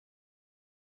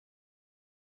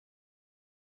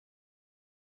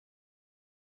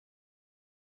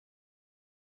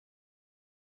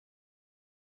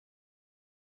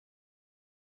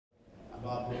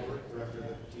Bob Goldberg, Director of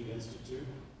the Petit Institute.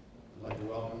 I'd like to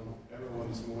welcome everyone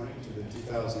this morning to the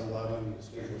 2011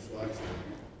 Distinguished Lecture.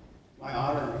 My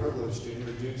honor and privilege to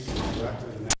introduce the Director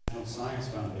of the National Science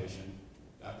Foundation,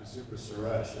 Dr. Subra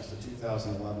Suresh, as the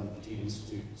 2011 Petit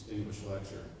Institute Distinguished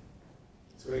Lecturer.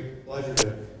 It's a great pleasure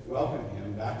to welcome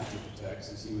him back to Georgia Tech,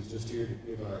 since he was just here to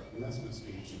give our commencement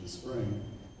speech in the spring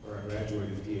for our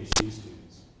graduating PhD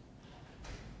students.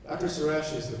 Dr.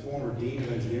 Suresh is the former Dean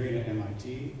of Engineering at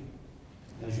MIT.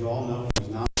 As you all know, he was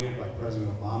nominated by President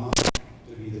Obama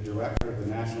to be the Director of the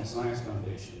National Science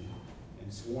Foundation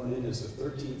and sworn in as the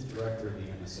 13th Director of the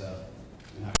NSF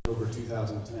in October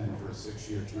 2010 for a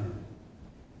 6-year term.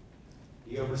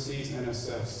 He oversees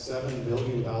NSF's $7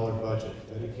 billion budget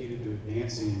dedicated to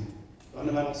advancing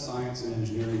fundamental science and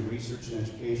engineering research and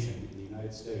education in the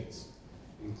United States,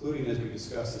 including, as we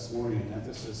discussed this morning, an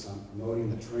emphasis on promoting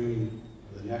the training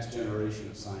of the next generation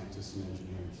of scientists and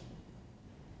engineers.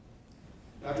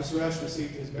 Dr. Suresh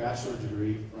received his bachelor's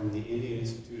degree from the Indian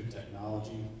Institute of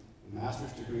Technology, a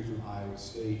master's degree from Iowa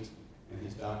State, and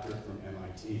his doctorate from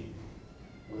MIT.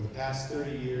 Over the past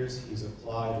 30 years, he's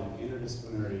applied an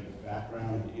interdisciplinary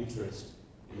background and interest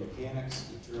in mechanics,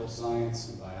 material science,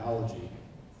 and biology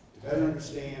to better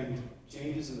understand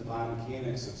changes in the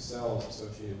biomechanics of cells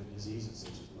associated with diseases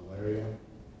such as malaria,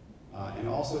 and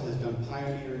also has done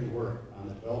pioneering work on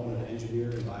the development of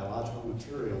engineered and biological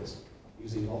materials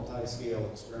using multi-scale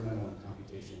experimental and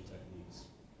computational techniques.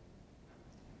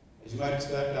 As you might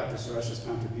expect, Dr. Suresh's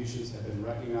contributions have been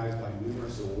recognized by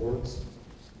numerous awards: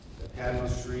 the Padma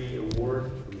Shri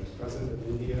Award from the President of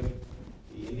India,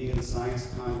 the Indian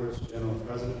Science Congress General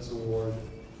President's Award,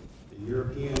 the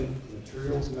European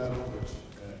Materials Medal, which,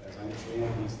 as I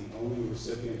understand, he's the only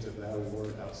recipient of that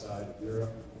award outside of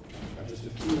Europe, are just a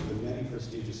few of the many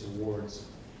prestigious awards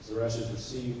Suresh has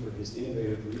received for his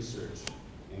innovative research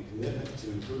and commitment to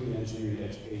improving engineering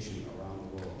education around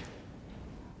the world.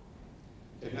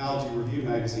 Technology Review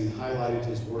magazine highlighted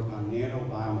his work on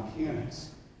nanobiomechanics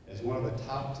as one of the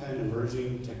top 10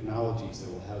 emerging technologies that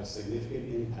will have a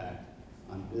significant impact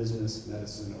on business,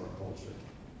 medicine, or culture.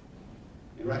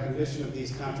 In recognition of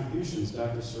these contributions,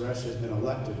 Dr. Suresh has been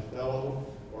elected a fellow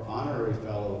or honorary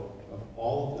fellow of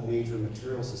all of the major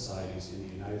material societies in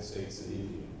the United States and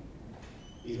India.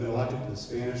 He's been elected to the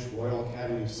Spanish Royal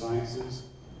Academy of Sciences,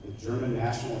 the German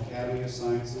National Academy of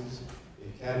Sciences, the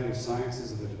Academy of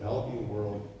Sciences of the Developing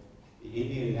World, the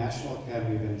Indian National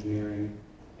Academy of Engineering,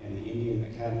 and the Indian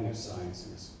Academy of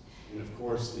Sciences, and of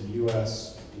course the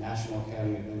U.S. National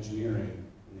Academy of Engineering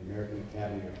and the American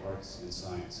Academy of Arts and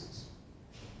Sciences.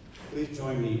 Please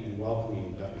join me in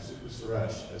welcoming Dr. Subra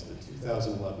Suresh as the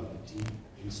 2011 Petit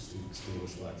Institute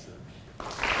Distinguished Lecturer.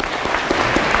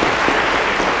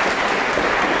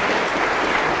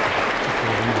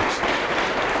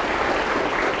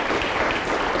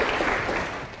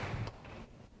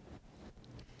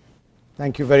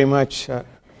 Thank you very much,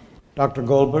 Dr.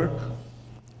 Goldberg.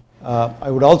 I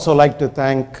would also like to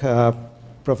thank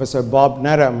Professor Bob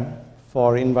Neram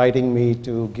for inviting me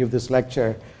to give this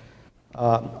lecture.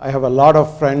 I have a lot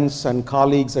of friends and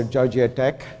colleagues at Georgia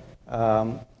Tech.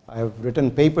 I have written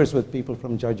papers with people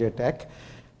from Georgia Tech.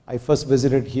 I first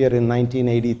visited here in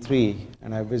 1983,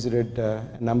 and I visited a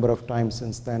number of times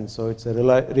since then, so it's a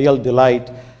real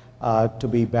delight to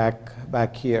be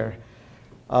back here.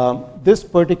 This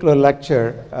particular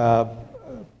lecture,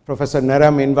 Professor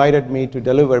Neram invited me to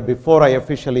deliver before I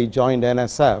officially joined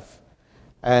NSF.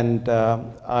 And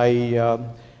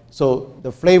so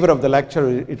the flavor of the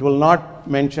lecture, it will not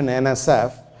mention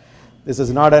NSF. This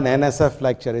is not an NSF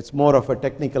lecture, it's more of a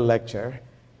technical lecture.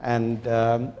 And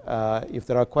if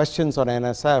there are questions on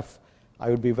NSF, I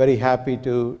would be very happy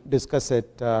to discuss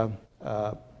it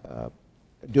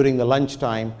during the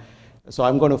lunchtime. So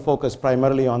I'm going to focus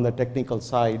primarily on the technical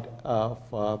side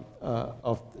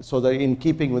so that in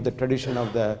keeping with the tradition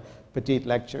of the Petit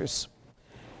lectures.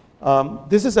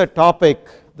 This is a topic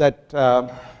that,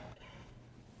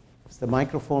 is the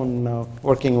microphone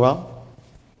working well?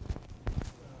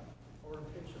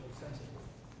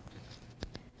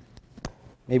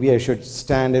 Maybe I should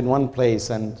stand in one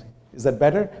place, and is that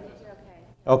better?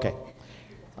 Okay.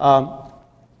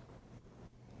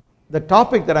 The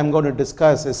topic that I'm going to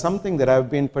discuss is something that I've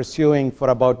been pursuing for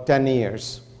about 10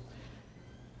 years.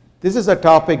 This is a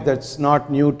topic that's not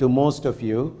new to most of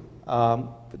you.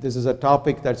 This is a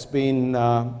topic that's been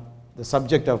the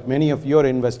subject of many of your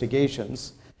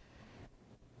investigations.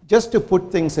 Just to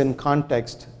put things in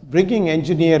context, bringing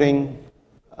engineering,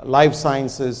 life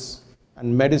sciences,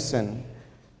 and medicine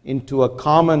into a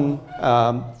common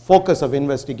focus of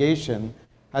investigation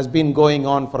has been going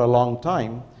on for a long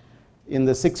time. In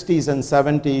the 60s and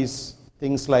 70s,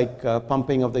 things like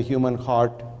pumping of the human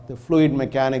heart, the fluid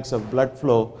mechanics of blood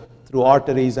flow through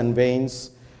arteries and veins,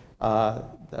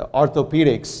 the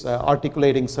orthopedics,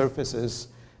 articulating surfaces,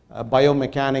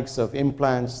 biomechanics of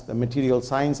implants, the material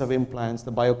science of implants,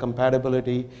 the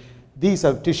biocompatibility. These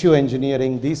are tissue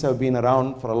engineering. These have been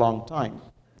around for a long time.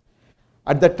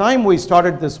 At the time we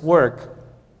started this work,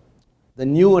 the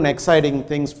new and exciting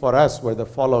things for us were the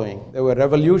following. There were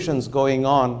revolutions going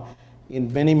on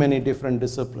in many, many different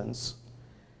disciplines.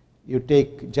 You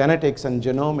take genetics and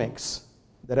genomics,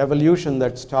 the revolution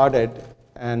that started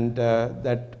and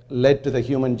that led to the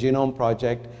Human Genome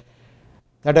Project,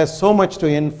 that has so much to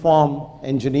inform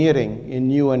engineering in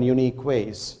new and unique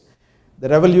ways. The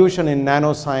revolution in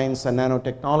nanoscience and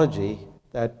nanotechnology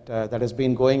that has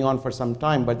been going on for some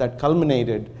time, but that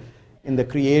culminated in the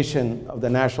creation of the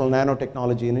National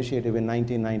Nanotechnology Initiative in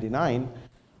 1999,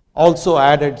 also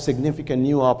added significant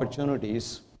new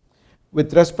opportunities.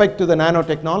 With respect to the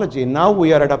nanotechnology, now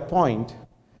we are at a point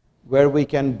where we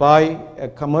can buy a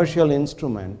commercial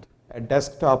instrument, a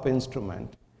desktop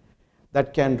instrument,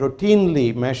 that can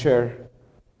routinely measure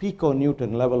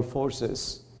piconewton level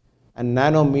forces and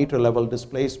nanometer level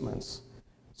displacements.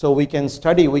 So we can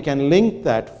study, we can link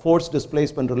that force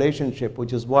displacement relationship,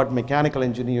 which is what mechanical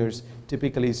engineers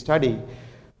typically study.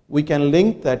 We can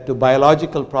link that to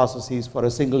biological processes for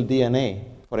a single DNA,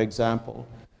 for example.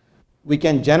 We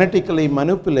can genetically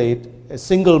manipulate a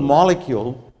single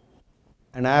molecule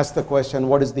and ask the question,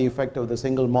 what is the effect of the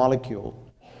single molecule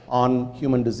on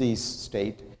human disease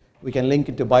state? We can link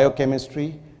it to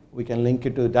biochemistry. We can link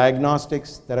it to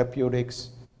diagnostics, therapeutics,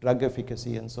 drug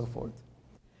efficacy, and so forth.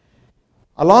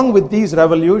 Along with these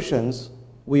revolutions,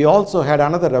 we also had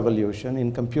another revolution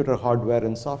in computer hardware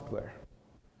and software.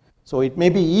 So it may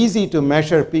be easy to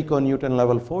measure piconewton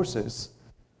level forces.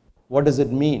 What does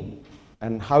it mean?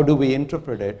 And how do we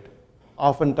interpret it?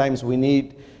 Oftentimes we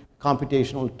need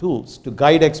computational tools to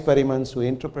guide experiments, to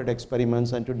interpret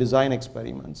experiments, and to design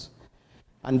experiments.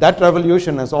 And that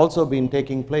revolution has also been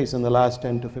taking place in the last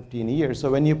 10 to 15 years.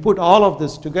 So when you put all of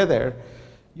this together,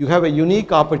 you have a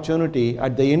unique opportunity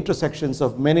at the intersections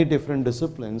of many different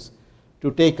disciplines to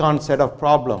take on a set of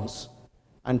problems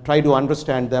and try to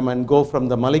understand them and go from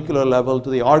the molecular level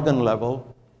to the organ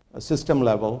level, a system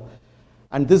level.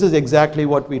 And this is exactly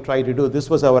what we try to do. This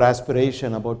was our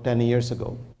aspiration about 10 years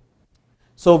ago.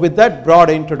 So with that broad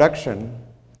introduction,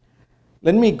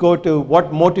 let me go to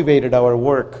what motivated our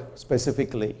work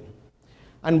specifically.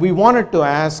 And we wanted to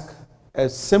ask a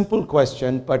simple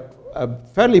question, but a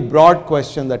fairly broad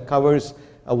question that covers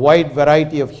a wide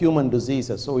variety of human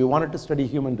diseases. So we wanted to study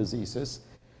human diseases.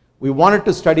 We wanted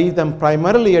to study them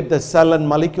primarily at the cell and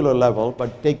molecular level,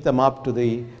 but take them up to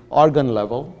the organ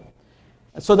level.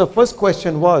 So the first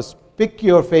question was, pick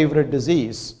your favorite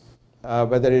disease,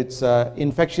 whether it's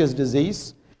infectious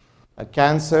disease, a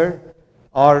cancer,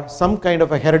 or some kind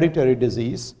of a hereditary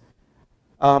disease.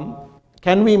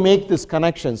 Can we make these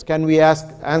connections? Can we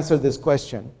answer this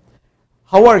question?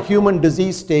 How are human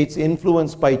disease states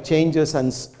influenced by changes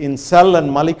in cell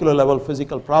and molecular level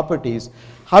physical properties?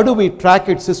 How do we track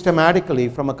it systematically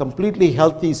from a completely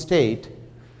healthy state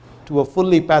to a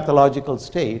fully pathological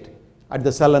state at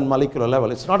the cell and molecular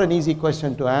level? It's not an easy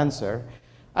question to answer.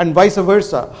 And vice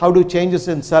versa, how do changes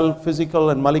in cell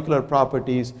physical and molecular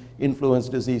properties influence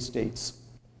disease states?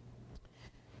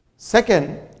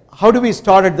 Second, how do we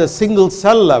start at the single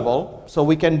cell level so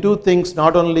we can do things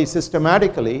not only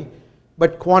systematically,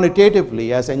 but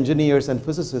quantitatively, as engineers and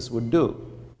physicists would do?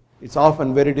 It's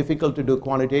often very difficult to do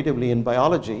quantitatively in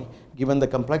biology, given the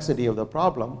complexity of the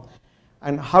problem.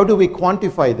 And how do we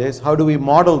quantify this? How do we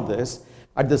model this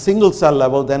at the single cell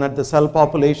level, then at the cell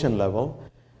population level,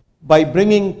 by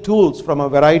bringing tools from a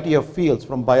variety of fields,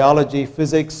 from biology,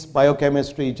 physics,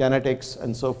 biochemistry, genetics,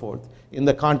 and so forth, in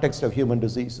the context of human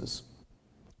diseases?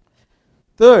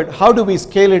 Third, how do we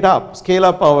scale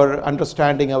up our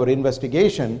understanding, our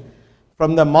investigation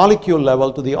from the molecule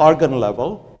level to the organ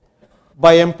level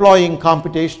by employing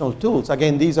computational tools?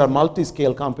 Again, these are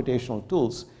multi-scale computational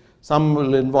tools. Some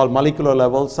will involve molecular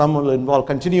level, some will involve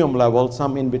continuum level,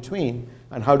 some in between,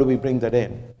 and how do we bring that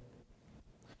in?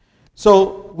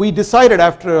 So we decided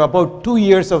after about 2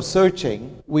 years of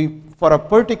searching, for a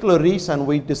particular reason,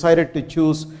 we decided to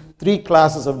choose 3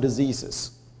 classes of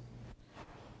diseases.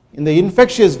 In the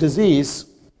infectious disease,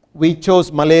 we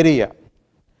chose malaria.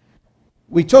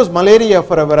 We chose malaria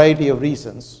for a variety of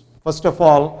reasons. First of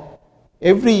all,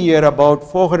 every year about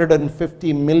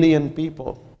 450 million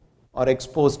people are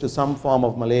exposed to some form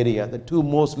of malaria. The 2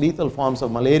 most lethal forms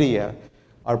of malaria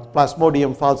are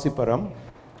Plasmodium falciparum,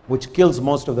 which kills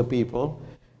most of the people.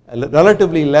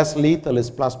 Relatively less lethal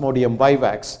is Plasmodium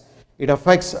vivax. It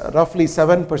affects roughly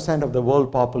 7% of the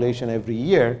world population every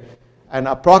year, and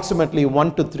approximately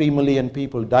 1 to 3 million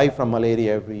people die from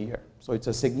malaria every year. So it's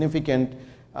a significant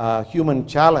human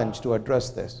challenge to address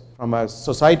this from a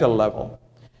societal level.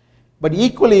 But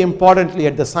equally importantly,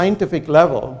 at the scientific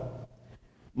level,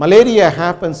 malaria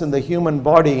happens in the human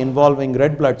body involving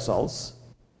red blood cells,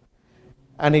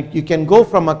 and you can go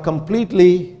from a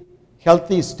completely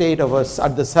healthy state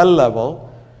at the cell level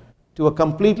to a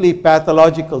completely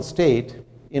pathological state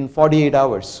in 48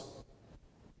 hours.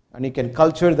 And you can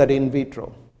culture that in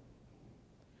vitro.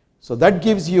 So that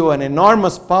gives you an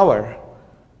enormous power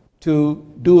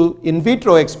to do in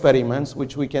vitro experiments,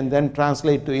 which we can then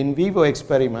translate to in vivo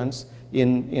experiments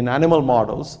in animal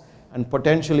models and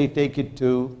potentially take it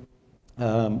to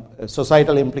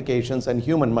societal implications and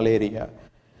human malaria.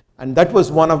 And that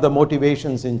was one of the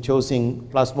motivations in choosing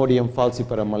Plasmodium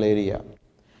falciparum malaria.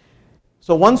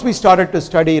 So once we started to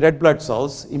study red blood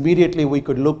cells, immediately we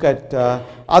could look at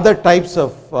other types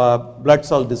of blood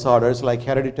cell disorders, like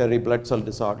hereditary blood cell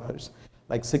disorders,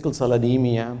 like sickle cell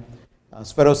anemia,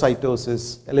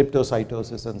 spherocytosis,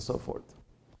 elliptocytosis, and so forth.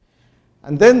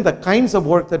 And then the kinds of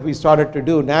work that we started to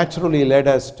do naturally led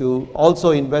us to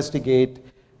also investigate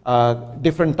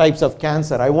different types of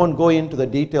cancer. I won't go into the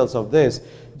details of this,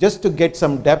 just to get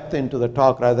some depth into the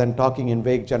talk rather than talking in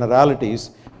vague generalities.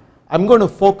 I'm going to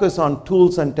focus on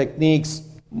tools and techniques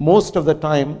most of the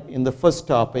time in the first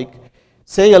topic,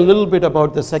 say a little bit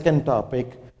about the second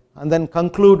topic, and then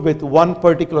conclude with one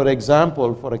particular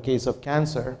example for a case of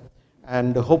cancer.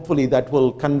 And hopefully that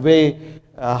will convey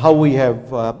how we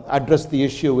have addressed the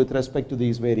issue with respect to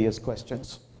these various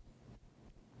questions.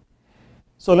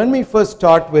 So let me first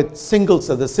start with single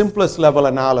cell, the simplest level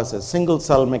analysis, single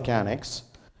cell mechanics,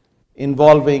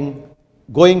 involving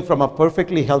going from a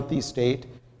perfectly healthy state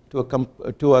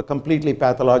to a completely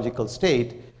pathological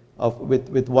state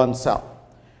with one cell.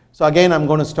 So again, I'm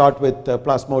going to start with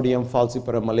Plasmodium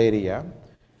falciparum malaria,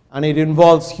 and it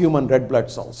involves human red blood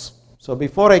cells. So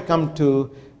before I come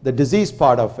to the disease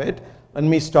part of it, let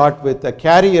me start with the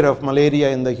carrier of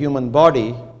malaria in the human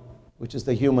body, which is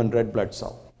the human red blood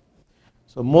cell.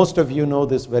 So most of you know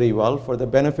this very well. For the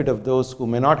benefit of those who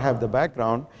may not have the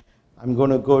background, I'm going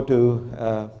to go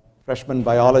to freshman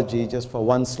biology just for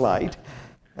one slide,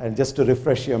 and just to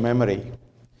refresh your memory.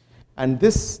 And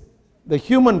the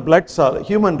human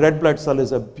red blood cell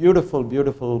is a beautiful,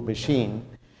 beautiful machine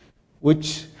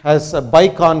which has a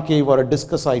biconcave or a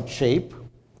discocyte shape.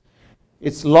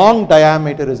 Its long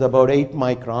diameter is about 8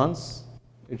 microns.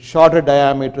 Its shorter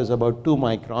diameter is about 2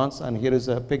 microns. And here is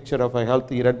a picture of a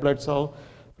healthy red blood cell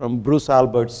from Bruce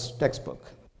Albert's textbook.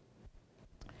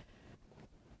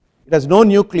 It has no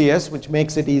nucleus, which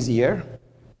makes it easier.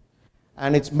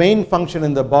 And its main function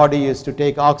in the body is to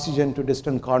take oxygen to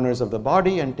distant corners of the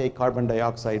body and take carbon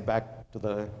dioxide back to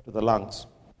the lungs.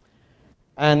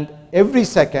 And every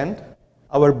second,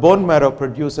 our bone marrow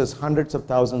produces hundreds of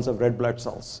thousands of red blood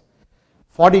cells.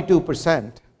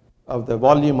 42% of the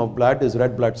volume of blood is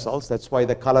red blood cells. That's why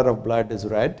the color of blood is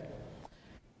red.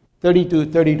 30 to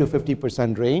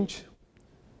 50% range.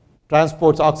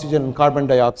 Transports oxygen and carbon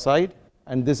dioxide.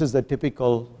 And this is the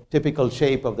typical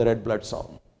shape of the red blood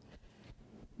cell.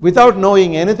 Without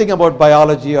knowing anything about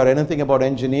biology or anything about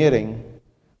engineering,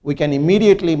 we can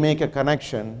immediately make a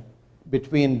connection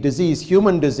between disease,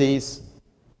 human disease,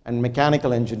 and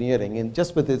mechanical engineering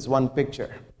just with this one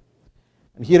picture.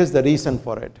 And here is the reason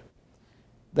for it.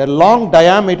 The long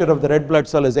diameter of the red blood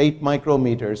cell is 8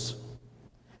 micrometers.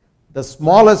 The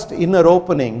smallest inner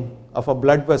opening of a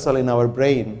blood vessel in our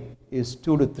brain is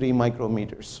 2 to 3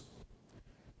 micrometers.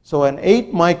 So an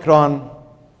 8 micron,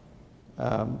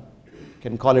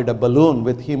 can call it a balloon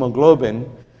with hemoglobin,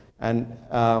 and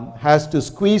has to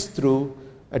squeeze through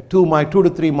a 2 to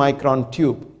 3 micron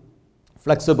tube,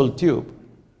 flexible tube.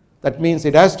 That means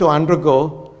it has to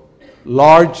undergo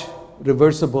large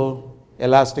reversible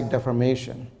elastic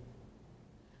deformation.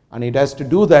 And it has to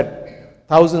do that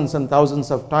thousands and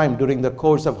thousands of times during the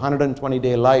course of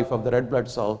 120-day life of the red blood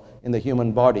cell in the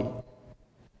human body.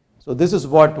 So this is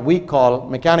what we call,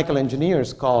 mechanical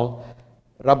engineers call,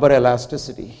 rubber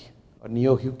elasticity, or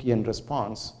neo-Hookean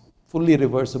response, fully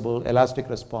reversible elastic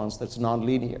response that's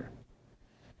nonlinear.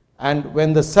 And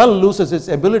when the cell loses its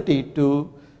ability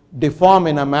to deform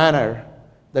in a manner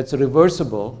that's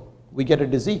reversible, we get a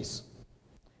disease.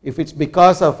 If it's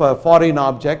because of a foreign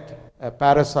object, a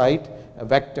parasite, a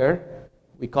vector,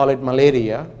 we call it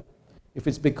malaria. If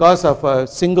it's because of a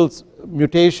single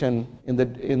mutation in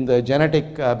the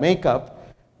genetic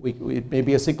makeup, it may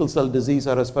be a sickle cell disease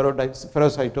or a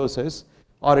spherocytosis,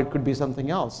 or it could be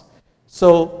something else.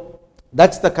 So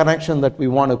that's the connection that we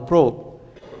want to probe.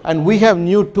 And we have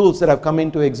new tools that have come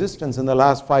into existence in the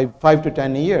last 5 to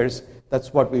 10 years.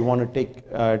 That's what we want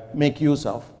to make use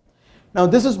of. Now,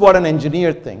 this is what an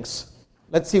engineer thinks.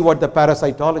 Let's see what the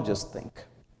parasitologists think.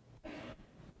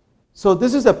 So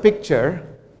this is a picture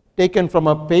taken from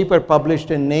a paper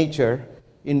published in Nature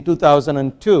in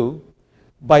 2002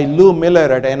 by Lou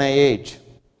Miller at NIH.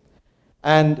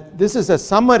 And this is a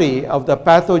summary of the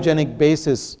pathogenic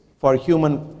basis for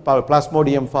human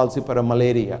Plasmodium falciparum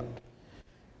malaria.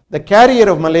 The carrier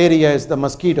of malaria is the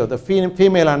mosquito. The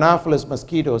female Anopheles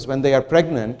mosquitoes, when they are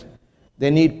pregnant,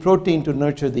 they need protein to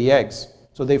nurture the eggs.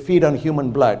 So they feed on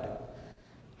human blood.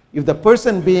 If the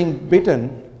person being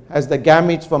bitten has the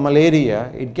gametes for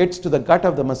malaria, it gets to the gut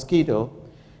of the mosquito,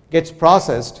 gets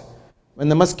processed. When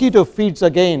the mosquito feeds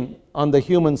again on the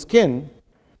human skin,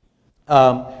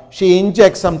 she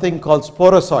injects something called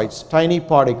sporozoites, tiny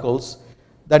particles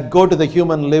that go to the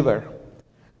human liver.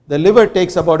 The liver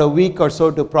takes about a week or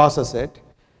so to process it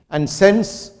and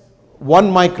sends 1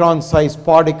 micron sized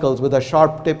particles with a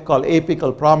sharp tip called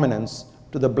apical prominence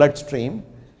to the bloodstream,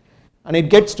 and it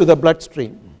gets to the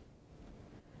bloodstream.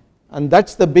 And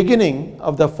that's the beginning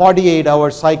of the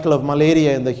 48-hour cycle of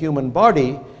malaria in the human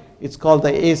body. It's called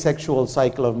the asexual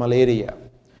cycle of malaria.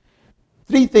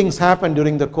 3 things happen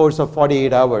during the course of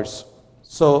 48 hours.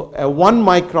 So a 1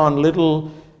 micron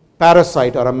little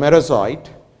parasite or a merozoite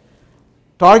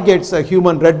targets a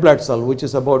human red blood cell, which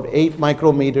is about 8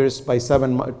 micrometers by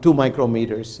 2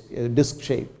 micrometers, disc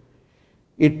shape.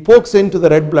 It pokes into the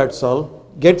red blood cell,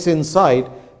 gets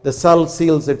inside, the cell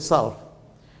seals itself.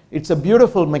 It's a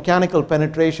beautiful mechanical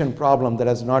penetration problem that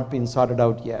has not been sorted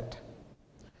out yet.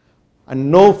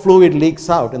 And no fluid leaks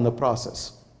out in the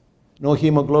process. No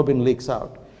hemoglobin leaks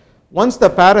out. Once the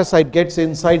parasite gets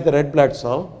inside the red blood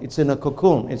cell, it's in a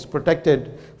cocoon. It's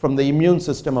protected from the immune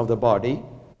system of the body.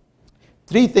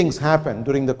 3 things happen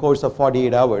during the course of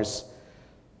 48 hours.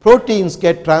 Proteins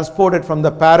get transported from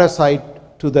the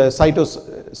parasite to the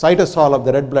cytosol of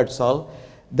the red blood cell,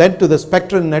 then to the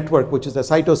spectrin network, which is the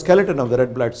cytoskeleton of the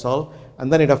red blood cell,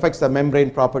 and then it affects the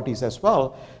membrane properties as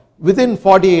well. Within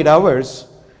 48 hours,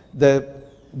 the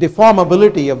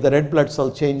deformability of the red blood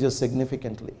cell changes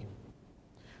significantly.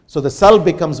 So the cell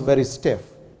becomes very stiff.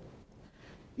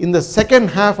 In the second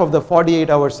half of the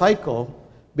 48-hour cycle,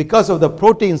 because of the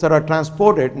proteins that are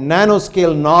transported,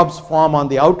 nanoscale knobs form on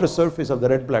the outer surface of the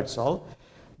red blood cell.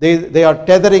 They are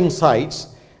tethering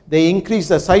sites. They increase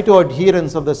the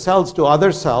cytoadherence of the cells to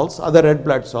other cells, other red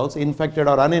blood cells, infected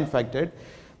or uninfected.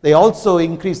 They also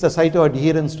increase the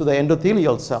cytoadherence to the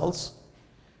endothelial cells.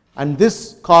 And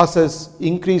this causes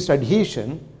increased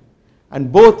adhesion, and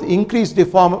both increased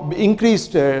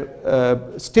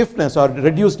stiffness or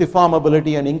reduced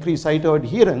deformability and increased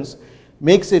cytoadherence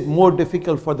makes it more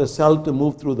difficult for the cell to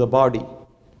move through the body.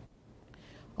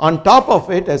 On top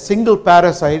of it, a single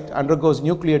parasite undergoes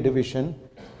nuclear division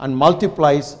and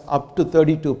multiplies up to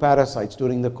 32 parasites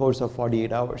during the course of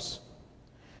 48 hours.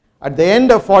 At the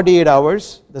end of 48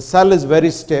 hours, the cell is very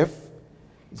stiff,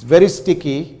 it's very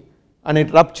sticky, and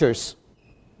it ruptures.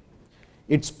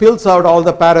 It spills out all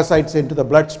the parasites into the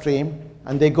bloodstream,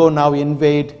 and they go now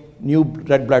invade new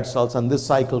red blood cells, and this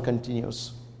cycle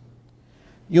continues.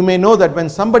 You may know that when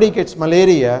somebody gets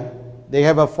malaria, they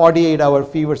have a 48-hour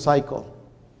fever cycle.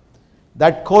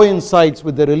 That coincides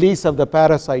with the release of the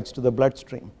parasites to the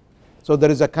bloodstream. So there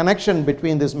is a connection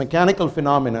between this mechanical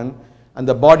phenomenon and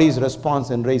the body's response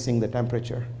in raising the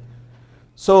temperature.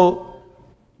 So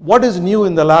what is new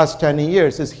in the last 10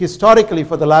 years is historically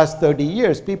for the last 30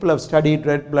 years, people have studied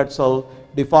red blood cell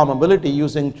deformability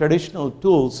using traditional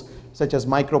tools such as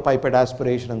micropipette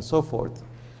aspiration and so forth.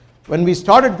 When we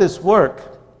started this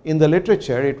work in the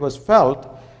literature, it was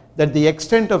felt that the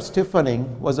extent of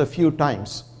stiffening was a few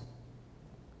times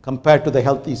compared to the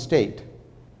healthy state.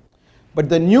 But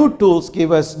the new tools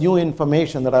give us new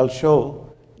information that I'll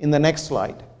show in the next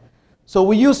slide. So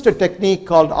we used a technique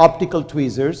called optical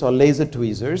tweezers or laser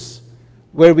tweezers,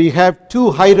 where we have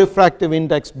 2 high refractive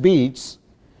index beads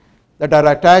that are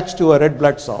attached to a red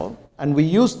blood cell, and we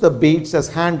use the beads as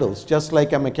handles, just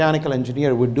like a mechanical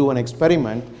engineer would do an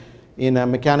experiment in a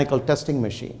mechanical testing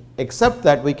machine, except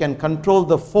that we can control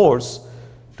the force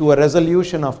to a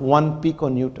resolution of 1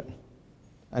 piconewton.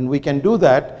 And we can do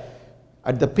that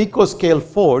at the picoscale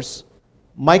force,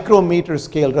 micrometer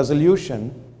scale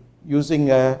resolution using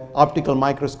an optical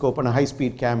microscope and a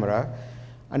high-speed camera.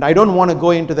 And I don't want to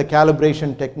go into the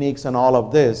calibration techniques and all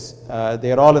of this.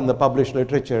 They are all in the published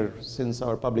literature since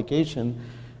our publication.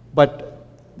 But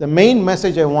the main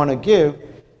message I want to give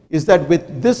is that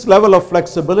with this level of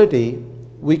flexibility,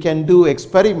 we can do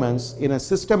experiments in a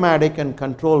systematic and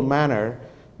controlled manner,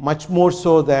 much more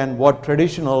so than what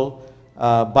traditional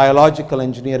biological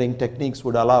engineering techniques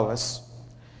would allow us.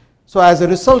 So as a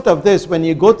result of this, when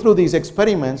you go through these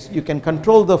experiments, you can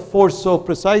control the force so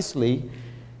precisely.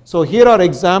 So here are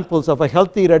examples of a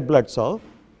healthy red blood cell.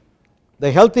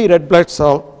 The healthy red blood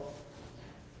cell,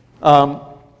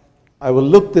 I will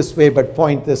look this way but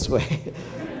point this way.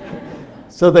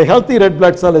 So the healthy red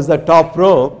blood cell is the top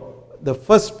row. The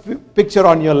first picture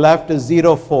on your left is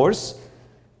 0 force.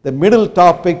 The middle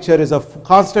top picture is a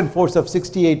constant force of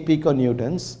 68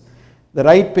 piconewtons. The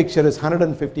right picture is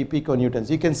 150 piconewtons.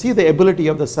 You can see the ability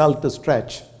of the cell to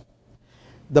stretch.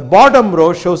 The bottom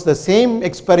row shows the same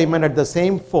experiment at the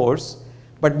same force,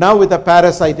 but now with a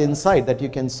parasite inside that you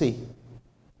can see.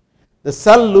 The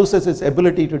cell loses its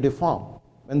ability to deform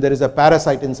when there is a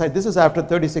parasite inside. This is after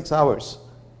 36 hours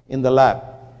in the lab.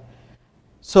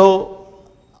 So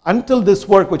until this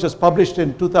work, which was published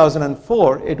in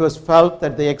 2004, it was felt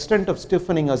that the extent of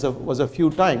stiffening was a few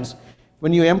times.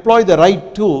 When you employ the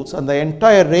right tools and the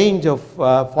entire range of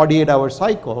 48-hour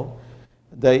cycle,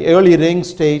 the early ring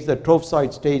stage, the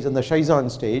trophoid stage, and the Schizon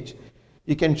stage,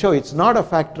 you can show it's not a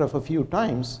factor of a few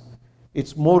times,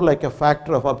 it's more like a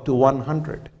factor of up to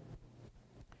 100.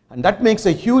 And that makes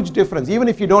a huge difference. Even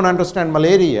if you don't understand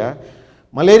malaria,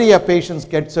 malaria patients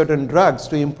get certain drugs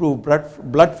to improve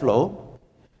blood flow.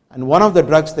 And one of the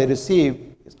drugs they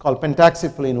receive is called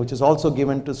pentaxiflin, which is also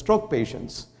given to stroke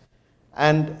patients.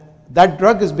 And that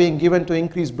drug is being given to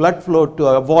increase blood flow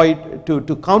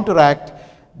to counteract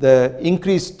the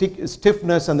increased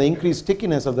stiffness and the increased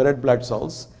stickiness of the red blood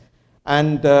cells.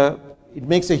 And it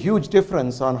makes a huge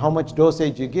difference on how much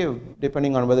dosage you give,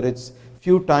 depending on whether it's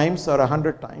few times or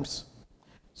 100 times.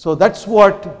 So that's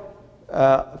what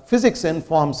physics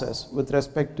informs us with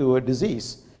respect to a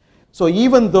disease. So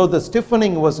even though the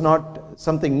stiffening was not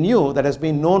something new that has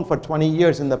been known for 20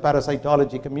 years in the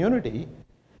parasitology community,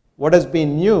 what has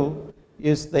been new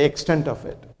is the extent of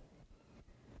it.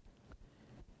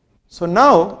 So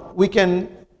now we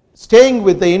can, staying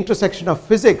with the intersection of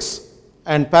physics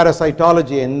and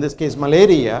parasitology, in this case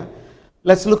malaria,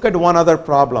 let's look at one other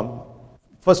problem.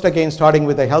 First again starting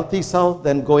with a healthy cell,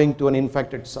 then going to an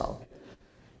infected cell.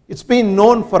 It's been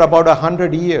known for about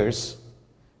 100 years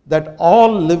that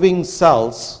all living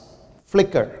cells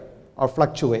flicker or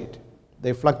fluctuate.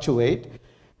 They fluctuate,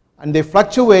 and they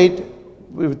fluctuate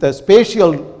with a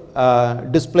spatial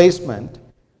displacement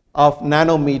of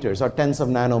nanometers or tens of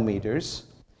nanometers.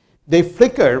 They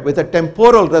flicker with a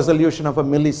temporal resolution of a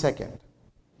millisecond.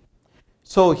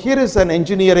 So here is an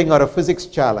engineering or a physics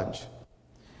challenge.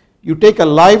 You take a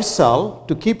live cell.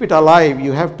 To keep it alive,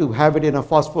 you have to have it in a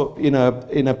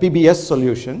PBS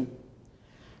solution,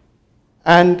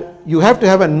 and you have to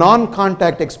have a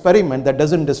non-contact experiment that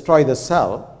doesn't destroy the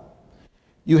cell.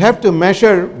 You have to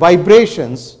measure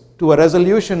vibrations to a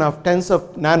resolution of tens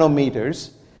of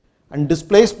nanometers and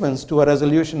displacements to a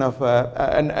resolution of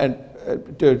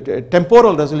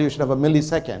temporal resolution of a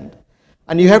millisecond,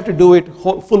 and you have to do it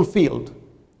full field.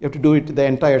 You have to do it to the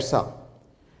entire cell,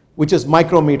 which is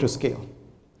micrometer scale.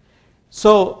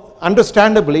 So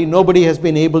understandably, nobody has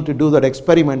been able to do that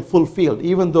experiment full field,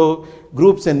 even though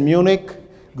groups in Munich,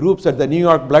 groups at the New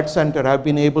York Blood Center have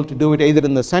been able to do it either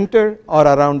in the center or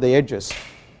around the edges.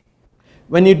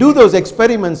 When you do those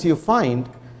experiments, you find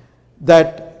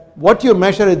that what you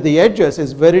measure at the edges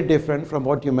is very different from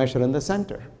what you measure in the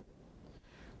center.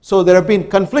 So there have been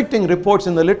conflicting reports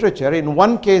in the literature. In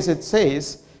one case, it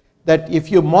says that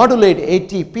if you modulate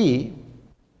ATP,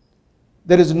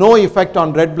 there is no effect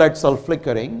on red blood cell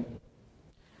flickering.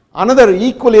 Another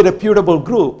equally reputable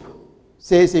group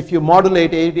says if you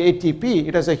modulate ATP,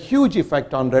 it has a huge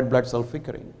effect on red blood cell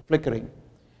flickering.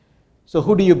 So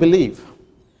who do you believe?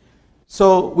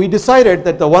 So we decided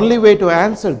that the only way to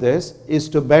answer this is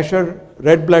to measure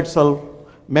red blood cell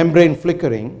membrane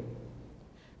flickering,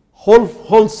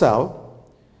 whole cell,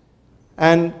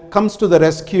 and comes to the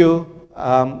rescue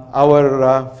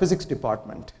our physics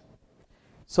department.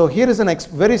 So here is a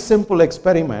very simple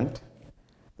experiment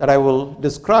that I will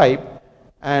describe,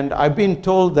 and I've been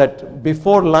told that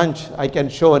before lunch I can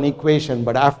show an equation,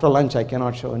 but after lunch I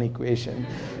cannot show an equation,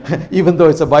 even though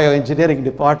it's a bioengineering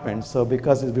department. So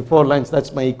because it's before lunch,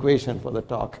 that's my equation for the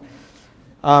talk.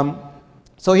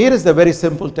 So here is the very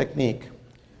simple technique.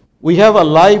 We have a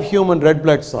live human red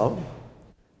blood cell.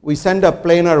 We send a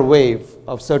planar wave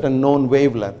of certain known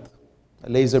wavelength, a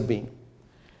laser beam.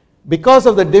 Because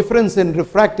of the difference in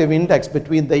refractive index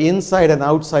between the inside and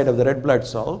outside of the red blood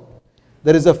cell,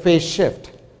 there is a phase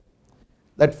shift.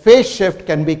 That phase shift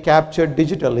can be captured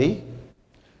digitally,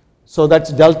 so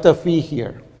that's delta phi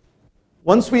here.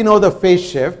 Once we know the phase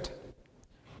shift,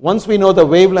 once we know the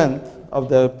wavelength of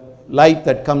the light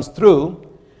that comes through,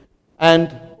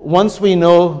 and once we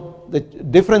know the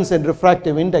difference in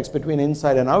refractive index between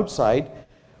inside and outside,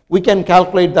 we can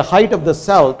calculate the height of the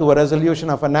cell to a resolution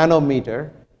of a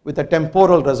nanometer with a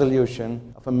temporal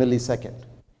resolution of a millisecond.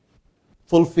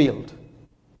 Full field.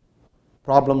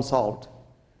 Problem solved.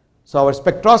 So our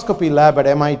spectroscopy lab at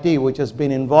MIT, which has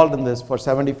been involved in this for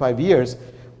 75 years,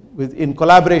 in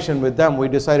collaboration with them, we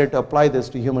decided to apply this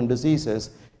to human diseases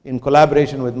in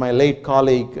collaboration with my late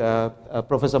colleague,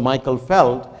 Professor Michael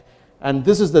Feld. And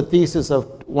this is the thesis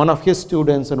of one of his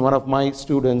students and one of my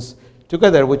students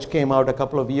together, which came out a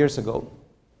couple of years ago.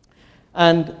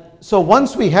 And so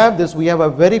once we have this, we have a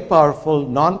very powerful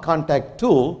non-contact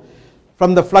tool.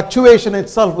 From the fluctuation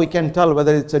itself, we can tell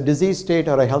whether it's a disease state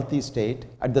or a healthy state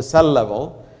at the cell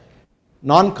level,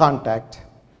 non-contact,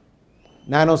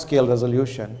 nanoscale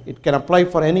resolution. It can apply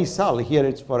for any cell. Here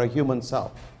it's for a human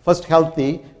cell. First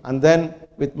healthy, and then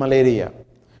with malaria.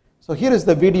 So here is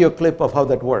the video clip of how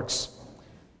that works.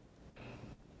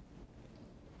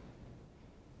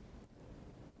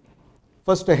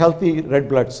 First, a healthy red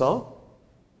blood cell.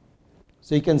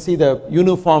 So you can see the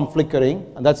uniform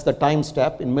flickering, and that's the time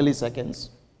step in milliseconds.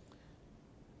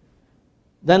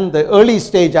 Then the early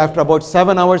stage, after about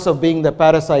 7 hours of being the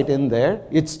parasite in there,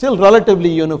 it's still relatively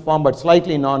uniform, but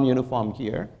slightly non-uniform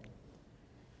here.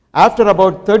 After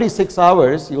about 36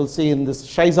 hours, you'll see in this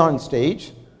Schizon stage,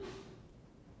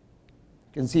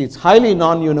 you can see it's highly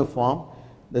non-uniform.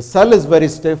 The cell is very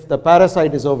stiff, the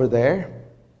parasite is over there,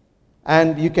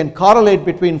 and you can correlate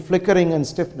between flickering and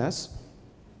stiffness.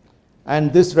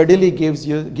 And this readily gives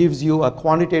you a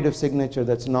quantitative signature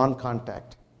that's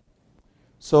non-contact.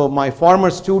 So my former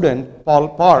student, Paul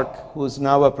Park, who is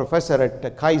now a professor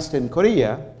at KAIST in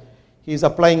Korea, he's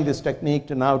applying this technique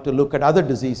to look at other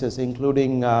diseases,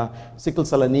 including sickle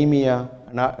cell anemia,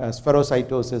 and,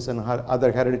 spherocytosis, and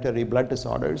other hereditary blood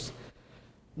disorders.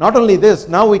 Not only this,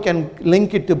 now we can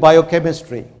link it to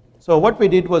biochemistry. So what we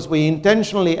did was we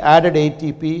intentionally added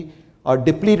ATP or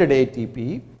depleted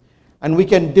ATP, and we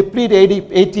can deplete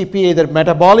ATP either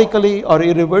metabolically or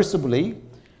irreversibly,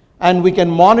 and we can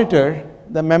monitor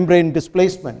the membrane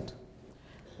displacement.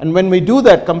 And when we do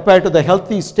that compared to the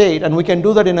healthy state, and we can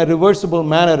do that in a reversible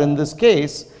manner in this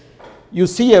case, you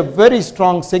see a very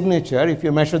strong signature. If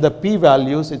you measure the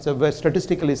p-values, it's a very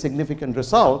statistically significant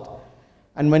result.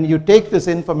 And when you take this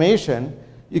information,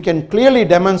 you can clearly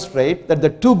demonstrate that the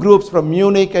two groups from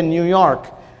Munich and New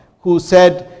York who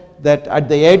said that at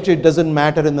the edge it doesn't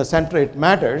matter, in the center it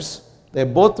matters, they're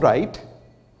both right.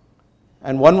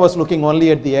 And one was looking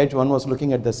only at the edge, one was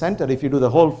looking at the center. If you do the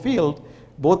whole field,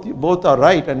 both are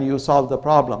right, and you solve the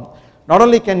problem. Not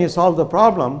only can you solve the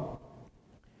problem,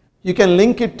 you can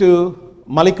link it to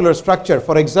molecular structure.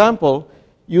 For example,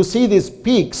 you see these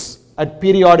peaks at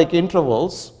periodic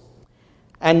intervals,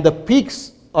 and the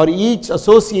peaks are each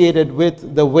associated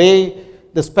with the way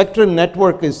the spectrum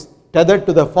network is tethered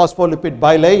to the phospholipid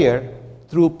bilayer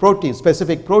through proteins,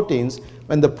 specific proteins.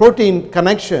 When the protein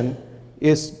connection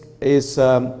is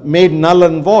made null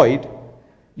and void,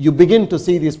 you begin to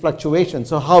see these fluctuations.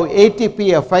 So how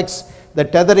ATP affects the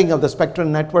tethering of the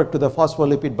spectrum network to the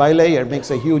phospholipid bilayer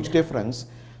makes a huge difference.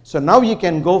 So now you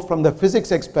can go from the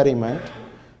physics experiment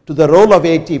to the role of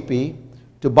ATP,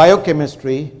 to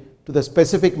biochemistry, to the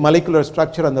specific molecular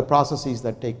structure and the processes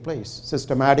that take place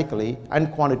systematically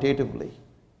and quantitatively.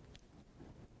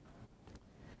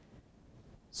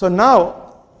 So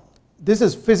now, this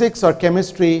is physics or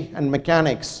chemistry and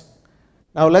mechanics.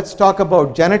 Now let's talk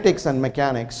about genetics and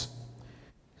mechanics.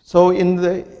 So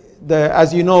in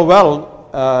as you know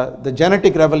well, the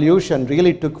genetic revolution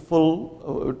really took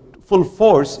full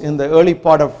force in the early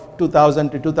part of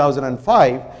 2000 to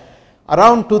 2005.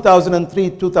 Around 2003,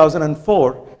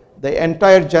 2004, the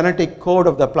entire genetic code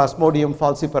of the Plasmodium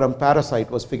falciparum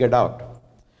parasite was figured out.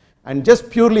 And just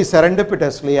purely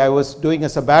serendipitously, I was doing a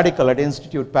sabbatical at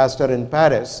Institut Pasteur in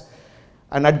Paris.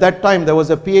 And at that time, there was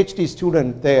a PhD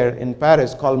student there in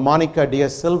Paris called Monica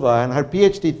Diaz Silva, and her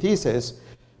PhD thesis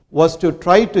was to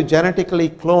try to genetically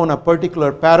clone a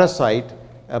particular parasite,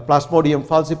 a Plasmodium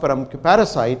falciparum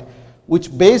parasite,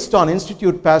 which based on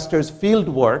Institut Pasteur's field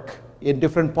work in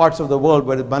different parts of the world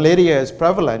where malaria is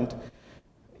prevalent,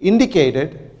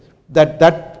 indicated that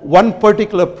that one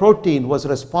particular protein was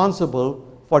responsible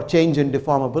for change in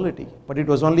deformability. But it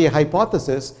was only a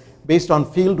hypothesis based on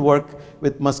field work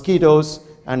with mosquitoes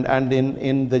and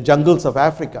in the jungles of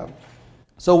Africa.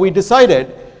 So we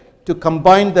decided to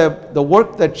combine the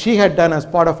work that she had done as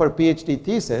part of her PhD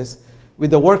thesis with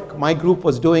the work my group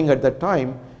was doing at that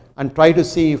time, and try to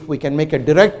see if we can make a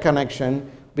direct connection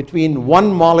between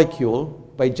one molecule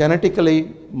by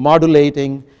genetically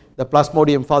modulating the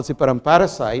Plasmodium falciparum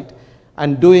parasite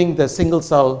and doing the single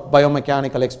cell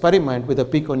biomechanical experiment with a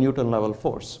piconewton level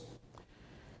force.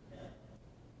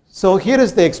 So here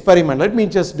is the experiment. Let me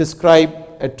just describe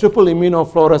a triple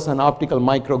immunofluorescent optical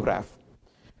micrograph.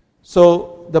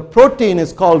 So the protein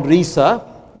is called RISA,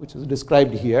 which is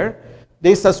described here.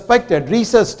 They suspected,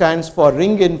 RISA stands for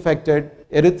ring-infected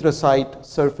erythrocyte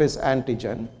surface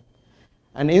antigen.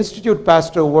 And Institute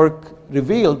Pasteur work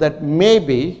revealed that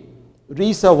maybe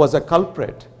RISA was a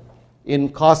culprit in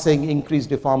causing increased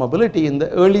deformability in the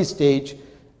early stage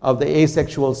of the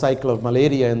asexual cycle of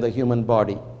malaria in the human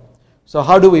body. So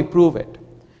how do we prove it?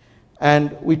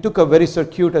 And we took a very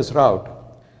circuitous route.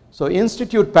 So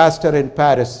Institute Pasteur in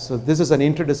Paris, so this is an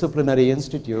interdisciplinary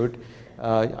institute.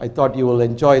 I thought you will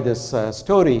enjoy this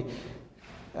story.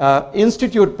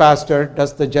 Institute Pasteur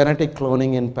does the genetic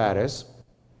cloning in Paris.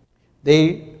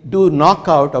 They do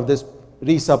knockout of this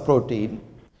RISA protein.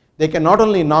 They can not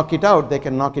only knock it out, they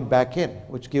can knock it back in,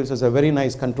 which gives us a very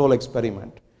nice control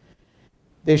experiment.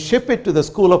 They ship it to the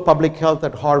School of Public Health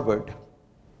at Harvard,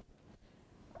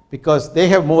 because they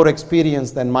have more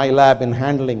experience than my lab in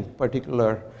handling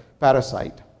particular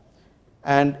parasite.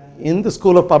 And in the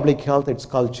School of Public Health, it's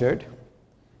cultured.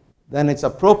 Then it's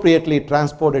appropriately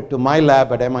transported to my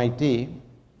lab at MIT.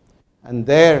 And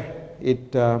there,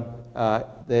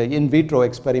 the in vitro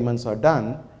experiments are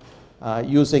done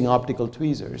using optical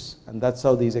tweezers. And that's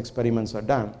how these experiments are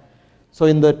done. So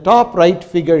in the top right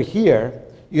figure here,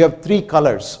 you have three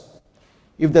colors.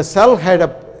 If the cell had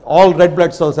all red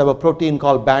blood cells have a protein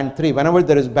called band 3. Whenever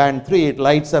there is band 3, it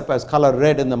lights up as color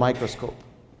red in the microscope.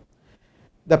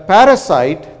 The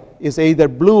parasite is either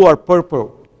blue or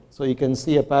purple. So you can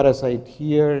see a parasite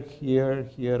here, here,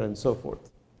 here, and so forth.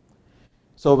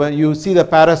 So when you see the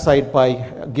parasite by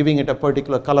giving it a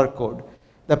particular color code,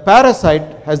 the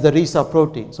parasite has the RISA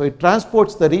protein. So it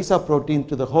transports the RISA protein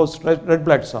to the host red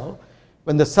blood cell.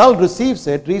 When the cell receives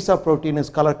it, RISA protein is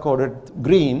color coded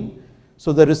green.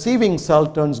 So the receiving cell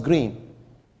turns green.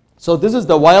 So this is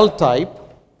the wild type,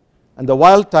 and the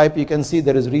wild type you can see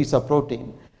there is RISA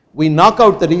protein. We knock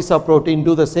out the RISA protein,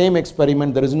 do the same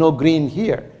experiment, there is no green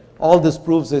here. All this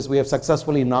proves is we have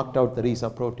successfully knocked out the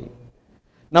RISA protein.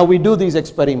 Now we do these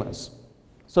experiments.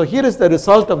 So here is the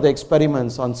result of the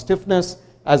experiments on stiffness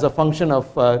as a function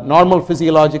of normal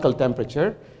physiological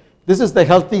temperature. This is the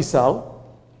healthy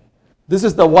cell. This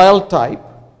is the wild type.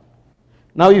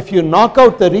 Now if you knock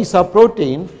out the RISA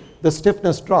protein, the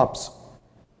stiffness drops.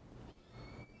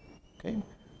 Okay?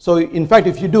 So in fact,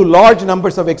 if you do large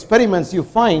numbers of experiments, you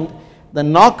find the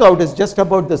knockout is just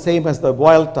about the same as the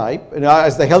wild type,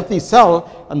 as the healthy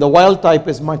cell, and the wild type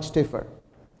is much stiffer.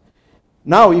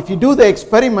 Now if you do the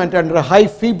experiment under high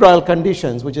febrile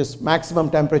conditions, which is maximum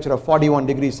temperature of 41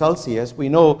 degrees Celsius, we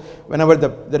know whenever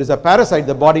there is a parasite,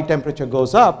 the body temperature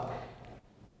goes up,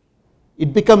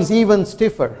 it becomes even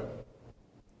stiffer.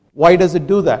 Why does it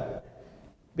do that?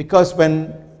 Because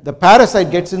when the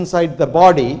parasite gets inside the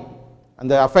body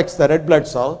and affects the red blood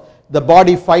cell, the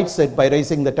body fights it by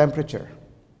raising the temperature.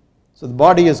 So the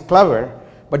body is clever,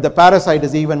 but the parasite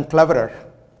is even cleverer.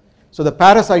 So the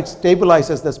parasite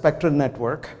stabilizes the spectral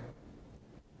network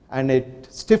and it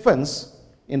stiffens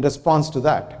in response to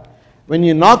that. When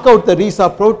you knock out the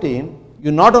RISA protein,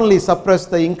 you not only suppress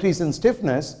the increase in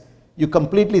stiffness, you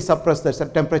completely suppress the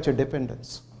temperature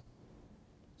dependence.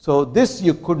 So this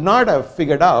you could not have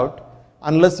figured out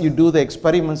unless you do the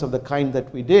experiments of the kind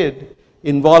that we did,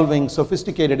 involving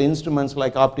sophisticated instruments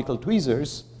like optical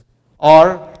tweezers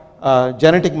or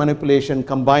genetic manipulation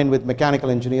combined with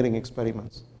mechanical engineering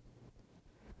experiments.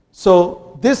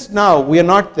 So this now, we are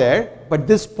not there, but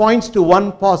this points to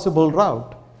one possible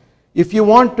route. If you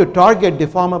want to target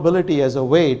deformability as a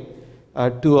way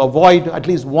to avoid at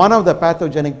least one of the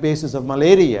pathogenic bases of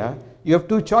malaria, you have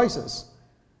two choices.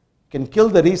 Can kill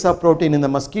the RISA protein in the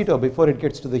mosquito before it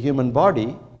gets to the human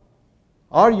body,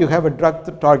 or you have a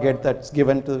drug target that's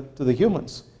given to the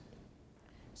humans.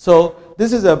 So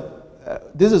this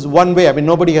is one way. I mean,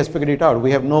 nobody has figured it out.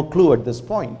 We have no clue at this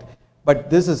point.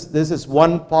 But this is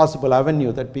one possible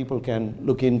avenue that people can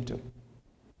look into.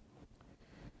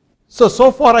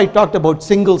 So far I talked about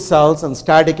single cells and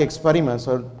static experiments.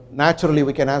 So naturally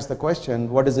we can ask the question,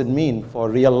 what does it mean for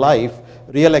real life,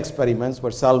 real experiments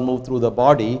where cells move through the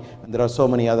body and there are so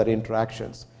many other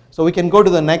interactions. So we can go to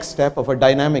the next step of a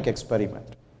dynamic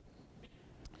experiment.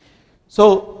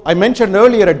 So I mentioned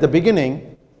earlier at the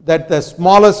beginning that the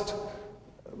smallest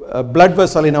blood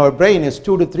vessel in our brain is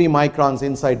 2 to 3 microns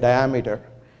inside diameter.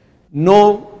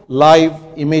 No live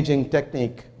imaging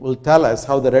technique will tell us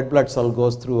how the red blood cell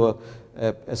goes through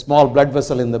a small blood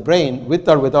vessel in the brain with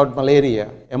or without malaria.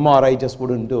 MRI just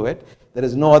wouldn't do it. There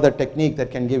is no other technique that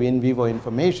can give in vivo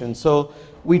information. So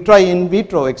we try in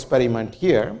vitro experiment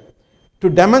here to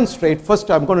demonstrate. First,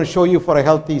 I'm going to show you for a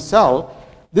healthy cell.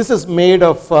 This is made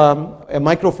of a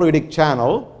microfluidic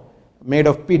channel made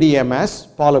of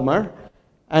PDMS polymer.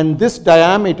 And this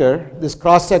diameter, this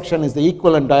cross section, is the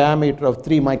equivalent diameter of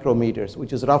 3 micrometers,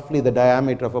 which is roughly the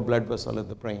diameter of a blood vessel in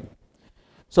the brain.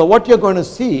 So what you're going to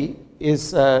see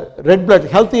is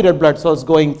healthy red blood cells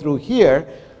going through here,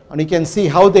 and you can see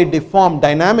how they deform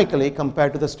dynamically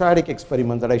compared to the static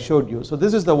experiment that I showed you. So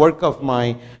this is the work of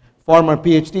my former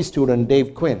PhD student,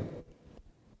 Dave Quinn.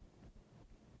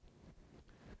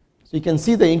 So you can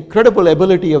see the incredible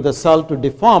ability of the cell to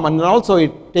deform, and also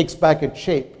it takes back its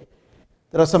shape.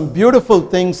 There are some beautiful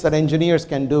things that engineers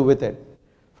can do with it.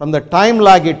 From the time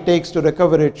lag it takes to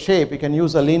recover its shape, you can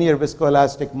use a linear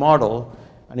viscoelastic model,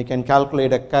 and you can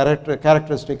calculate a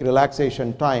characteristic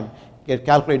relaxation time. You can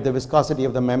calculate the viscosity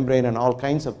of the membrane and all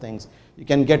kinds of things. You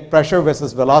can get pressure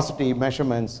versus velocity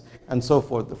measurements and so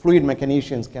forth. The fluid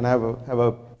mechanicians can have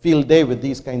a field day with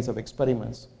these kinds of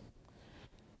experiments.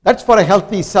 That's for a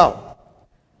healthy cell.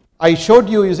 I showed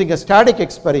you using a static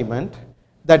experiment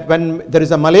that when there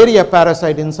is a malaria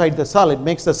parasite inside the cell, it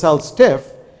makes the cell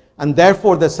stiff, and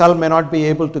therefore the cell may not be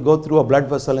able to go through a blood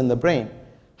vessel in the brain.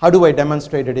 How do I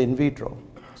demonstrate it in vitro?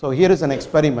 So here is an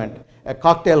experiment, a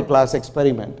cocktail glass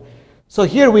experiment. So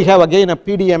here we have again a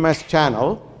PDMS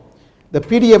channel. The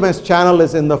PDMS channel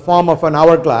is in the form of an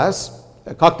hourglass,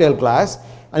 a cocktail glass,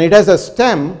 and it has a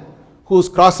stem whose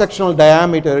cross-sectional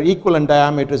diameter, equivalent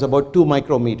diameter, is about 2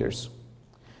 micrometers.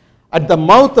 At the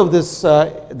mouth of this,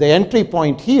 the entry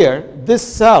point here, this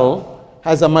cell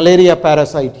has a malaria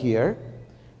parasite here,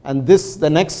 and the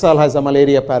next cell has a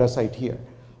malaria parasite here.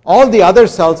 All the other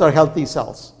cells are healthy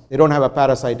cells. They don't have a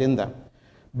parasite in them.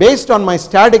 Based on my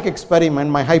static experiment,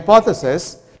 my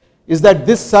hypothesis is that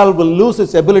this cell will lose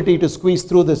its ability to squeeze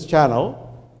through this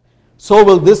channel. So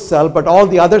will this cell, but all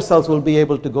the other cells will be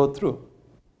able to go through.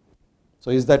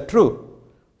 So is that true?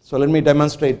 So let me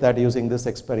demonstrate that using this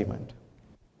experiment.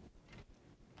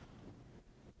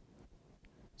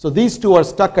 So these two are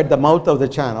stuck at the mouth of the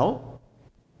channel.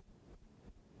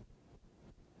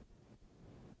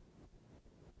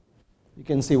 You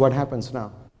can see what happens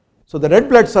now. So the red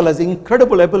blood cell has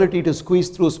incredible ability to squeeze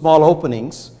through small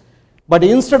openings, but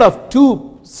instead of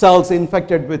 2 cells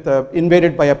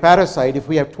invaded by a parasite, if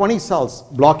we have 20 cells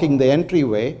blocking the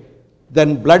entryway,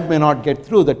 then blood may not get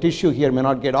through. The tissue here may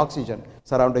not get oxygen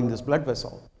surrounding this blood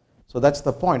vessel. So that's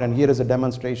the point, and here is a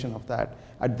demonstration of that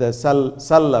at the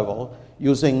cell level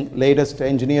using latest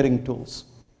engineering tools.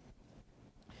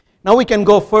 Now we can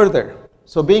go further.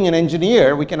 So being an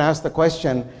engineer, we can ask the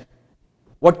question,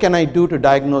 what can I do to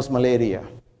diagnose malaria?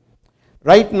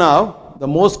 Right now, the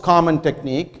most common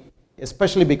technique,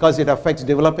 especially because it affects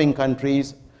developing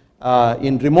countries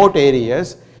in remote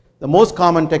areas, the most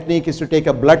common technique is to take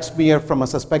a blood smear from a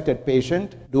suspected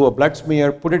patient, do a blood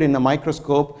smear, put it in a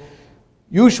microscope.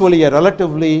 Usually a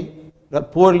relatively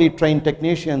poorly trained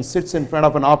technician sits in front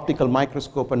of an optical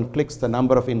microscope and clicks the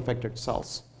number of infected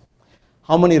cells.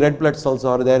 How many red blood cells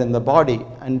are there in the body?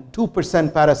 And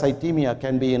 2% parasitemia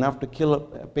can be enough to kill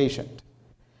a patient.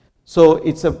 So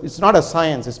it's not a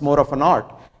science, it's more of an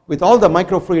art. With all the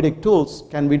microfluidic tools,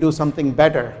 can we do something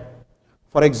better?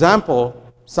 For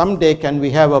example, someday can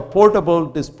we have a portable,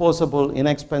 disposable,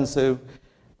 inexpensive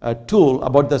tool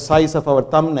about the size of our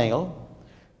thumbnail,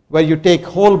 where you take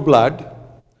whole blood,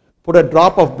 put a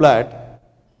drop of blood,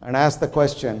 and ask the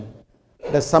question,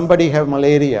 does somebody have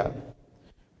malaria?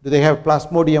 Do they have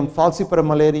Plasmodium falciparum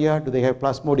malaria? Do they have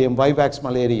Plasmodium vivax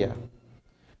malaria?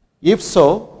 If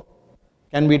so,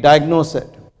 can we diagnose it?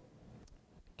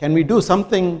 Can we do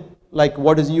something like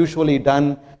what is usually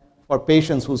done for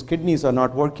patients whose kidneys are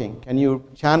not working? Can you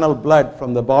channel blood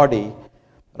from the body,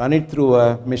 run it through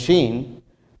a machine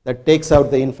that takes out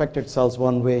the infected cells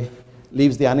one way,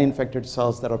 leaves the uninfected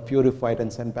cells that are purified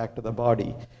and sent back to the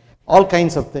body? All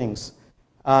kinds of things.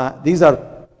 These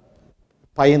are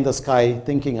pie in the sky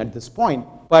thinking at this point,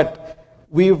 but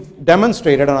we've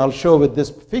demonstrated, and I'll show with this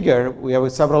figure, we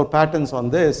have several patents on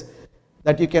this,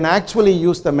 that you can actually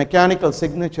use the mechanical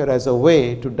signature as a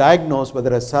way to diagnose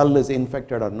whether a cell is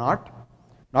infected or not.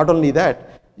 Not only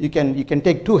that, you can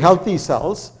take 2 healthy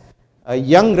cells, a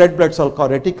young red blood cell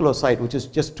called reticulocyte, which is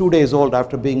just 2 days old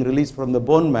after being released from the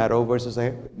bone marrow, versus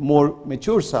a more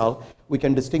mature cell. We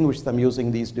can distinguish them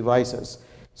using these devices.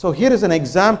 So here is an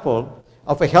example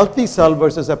of a healthy cell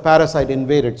versus a parasite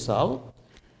invaded cell.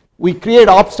 We create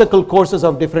obstacle courses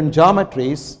of different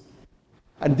geometries,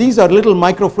 and these are little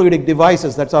microfluidic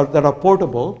devices that are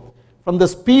portable. from the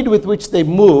speed with which they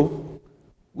move,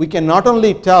 we can not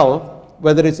only tell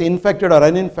whether it's infected or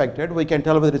uninfected, we can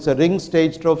tell whether it's a ring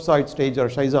stage, trophozoite stage, or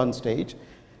schizon stage.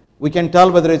 We can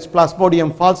tell whether it's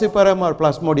Plasmodium falciparum or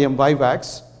Plasmodium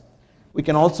vivax. We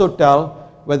can also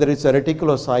tell whether it's a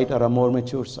reticulocyte or a more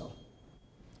mature cell.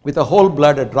 With a whole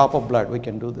blood, a drop of blood, we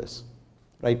can do this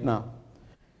right now.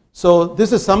 So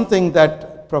this is something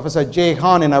that Professor Jay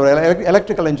Hahn in our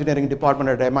electrical engineering department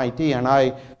at MIT and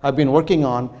I have been working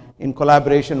on in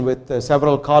collaboration with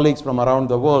several colleagues from around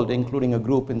the world, including a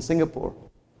group in Singapore.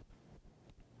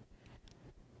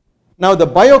 Now, the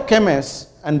biochemists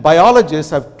and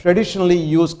biologists have traditionally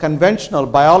used conventional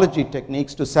biology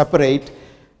techniques to separate,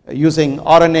 using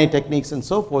RNA techniques and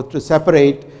so forth, to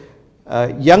separate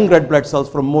young red blood cells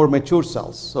from more mature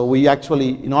cells. So we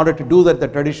actually, in order to do that the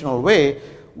traditional way,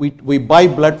 we buy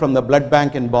blood from the blood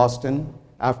bank in Boston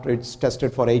after it's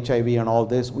tested for HIV and all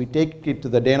this. We take it to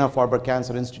the Dana-Farber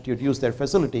Cancer Institute, use their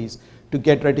facilities to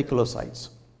get reticulocytes.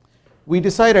 We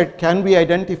decided, can we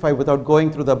identify without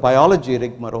going through the biology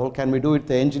rigmarole, can we do it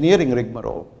the engineering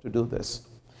rigmarole to do this?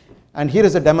 And here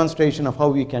is a demonstration of how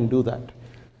we can do that.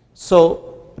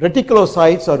 So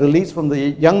reticulocytes are released from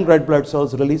the young red blood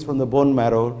cells released from the bone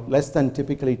marrow, less than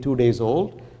typically 2 days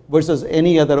old, versus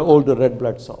any other older red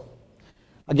blood cell.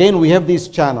 Again, we have these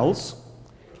channels,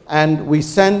 and we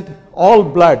send all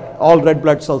red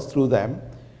blood cells through them.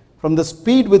 From the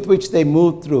speed with which they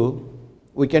move through,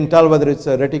 we can tell whether it's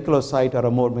a reticulocyte or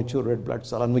a more mature red blood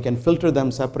cell, and we can filter them,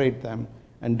 separate them,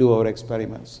 and do our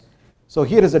experiments. So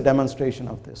here is a demonstration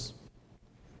of this.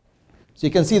 So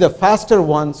you can see the faster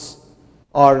ones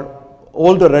are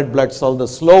older red blood cells, the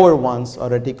slower ones are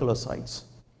reticulocytes.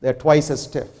 They're twice as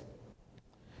stiff.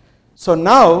 So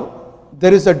now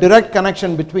there is a direct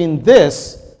connection between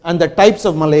this and the types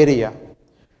of malaria.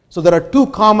 So there are two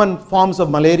common forms of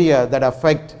malaria that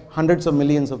affect hundreds of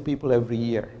millions of people every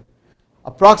year.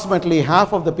 Approximately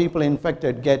half of the people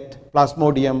infected get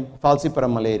Plasmodium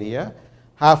falciparum malaria,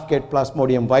 half get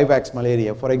Plasmodium vivax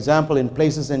malaria. For example, in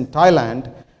places in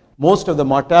Thailand, most of the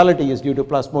mortality is due to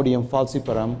Plasmodium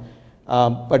falciparum,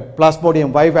 but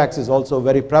Plasmodium vivax is also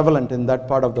very prevalent in that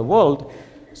part of the world.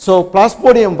 So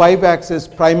Plasmodium vivax is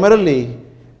primarily,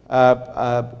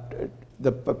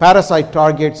 the parasite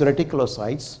targets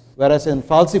reticulocytes, whereas in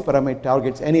falciparum it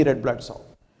targets any red blood cell.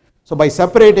 So by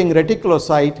separating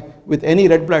reticulocyte with any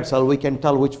red blood cell, we can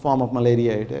tell which form of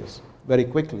malaria it is very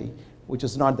quickly, which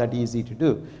is not that easy to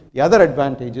do. The other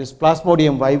advantage is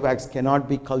Plasmodium vivax cannot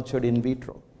be cultured in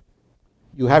vitro.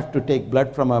 You have to take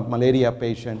blood from a malaria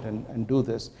patient and do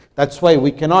this. That's why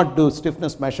we cannot do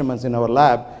stiffness measurements in our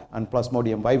lab on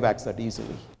Plasmodium vivax that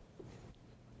easily.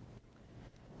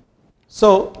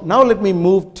 So now let me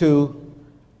move to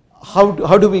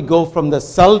how do we go from the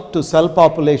cell to cell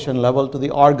population level to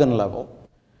the organ level.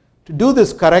 To do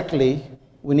this correctly,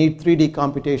 we need 3D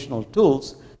computational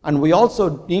tools, and we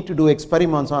also need to do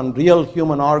experiments on real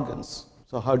human organs.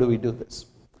 So how do we do this?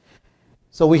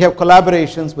 So we have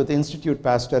collaborations with Institut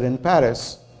Pasteur in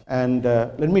Paris, and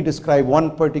let me describe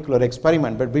one particular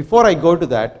experiment. But before I go to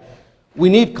that, we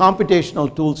need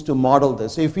computational tools to model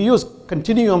this. So if we use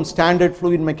continuum standard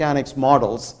fluid mechanics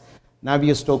models,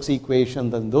 Navier-Stokes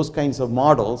equations and those kinds of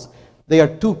models, they are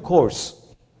too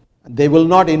coarse. They will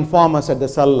not inform us at the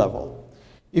cell level.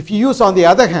 If you use, on the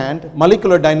other hand,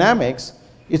 molecular dynamics,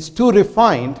 it's too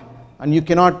refined, and you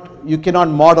cannot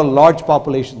model large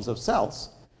populations of cells.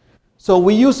 So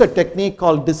we use a technique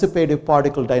called dissipative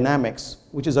particle dynamics,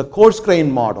 which is a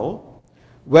coarse-grained model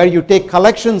where you take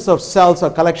collections of cells or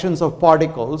collections of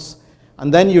particles,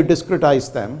 and then you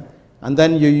discretize them, and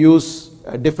then you use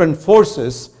different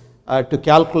forces to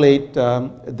calculate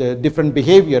the different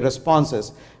behavior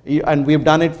responses. And we've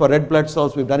done it for red blood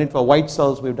cells, we've done it for white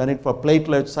cells, we've done it for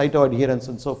platelets, cytoadherence,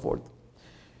 and so forth.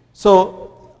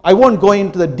 So I won't go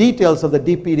into the details of the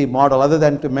DPD model other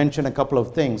than to mention a couple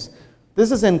of things.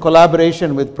 This is in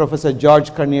collaboration with Professor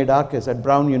George Karniadakis at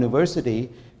Brown University.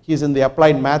 He's in the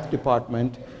applied math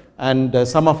department, and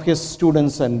some of his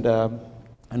students and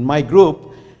my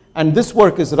group. And this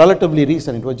work is relatively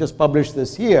recent. It was just published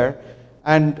this year.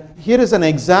 And here is an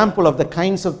example of the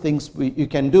kinds of things you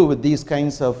can do with these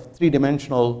kinds of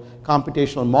three-dimensional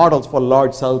computational models for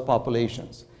large cell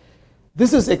populations.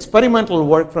 This is experimental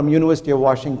work from University of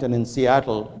Washington in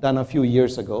Seattle, done a few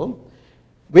years ago,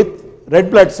 with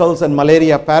red blood cells and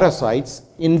malaria parasites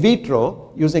in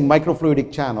vitro using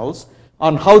microfluidic channels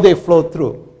on how they flow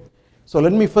through. So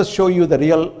let me first show you the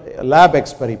real lab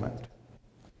experiment.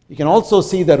 You can also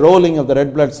see the rolling of the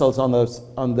red blood cells on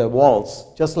the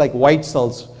walls, just like white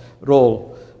cells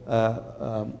roll.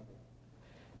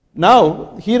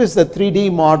 Now, here is the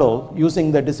 3D model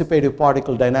using the dissipative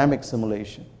particle dynamic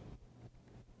simulation.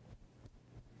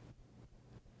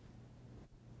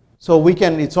 So we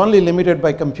can, it's only limited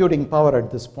by computing power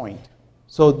at this point.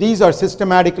 So these are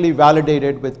systematically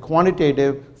validated with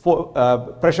quantitative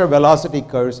pressure velocity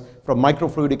curves from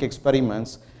microfluidic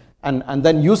experiments. And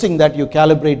then using that, you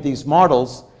calibrate these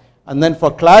models. And then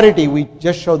for clarity, we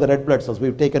just show the red blood cells.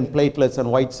 We've taken platelets and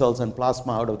white cells and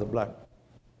plasma out of the blood.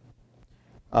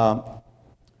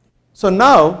 So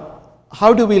now,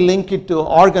 how do we link it to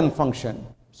organ function?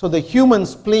 So the human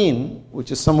spleen,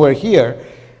 which is somewhere here,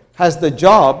 has the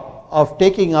job of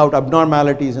taking out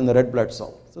abnormalities in the red blood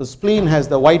cell. So the spleen has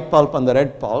the white pulp and the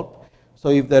red pulp. So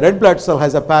if the red blood cell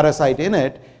has a parasite in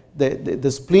it,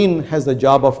 the spleen has the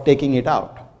job of taking it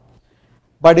out.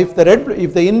 But if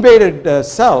the invaded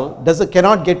cell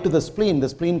cannot get to the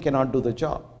spleen cannot do the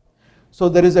job. So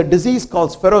there is a disease called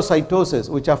spherocytosis,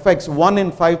 which affects 1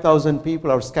 in 5,000 people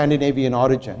of Scandinavian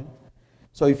origin.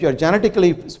 So if you're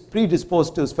genetically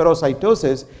predisposed to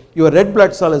spherocytosis, your red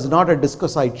blood cell is not a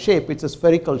discocyte shape, it's a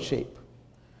spherical shape.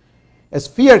 A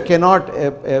sphere cannot,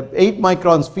 8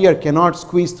 micron sphere cannot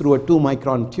squeeze through a 2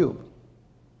 micron tube.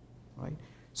 Right?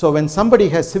 So when somebody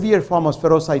has severe form of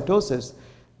spherocytosis,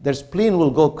 their spleen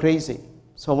will go crazy.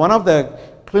 So one of the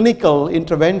clinical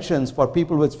interventions for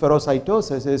people with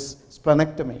spherocytosis is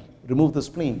splenectomy, remove the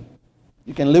spleen.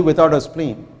 You can live without a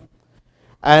spleen.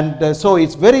 And so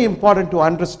it's very important to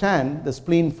understand the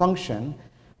spleen function,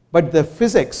 but the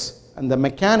physics and the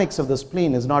mechanics of the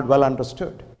spleen is not well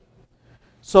understood.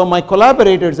 So my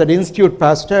collaborators at Institut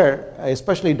Pasteur,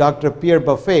 especially Dr. Pierre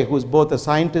Buffet, who's both a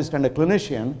scientist and a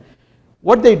clinician,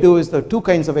 what they do is there are 2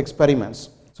 kinds of experiments.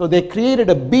 So they created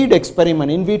a bead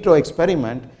experiment, in vitro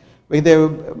experiment, where they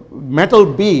have metal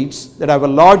beads that have a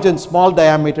large and small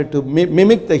diameter to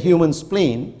mimic the human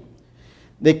spleen.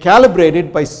 They calibrate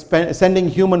it by sending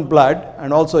human blood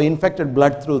and also infected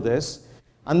blood through this.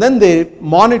 And then they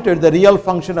monitor the real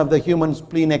function of the human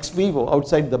spleen ex vivo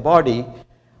outside the body.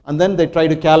 And then they try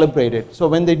to calibrate it. So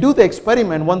when they do the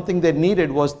experiment, one thing they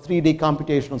needed was 3D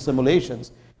computational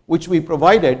simulations, which we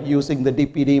provided using the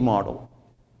DPD model.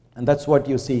 And that's what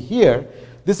you see here.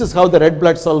 This is how the red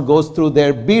blood cell goes through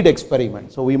their bead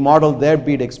experiment. So we modeled their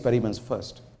bead experiments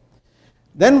first.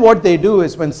 Then what they do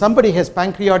is when somebody has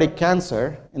pancreatic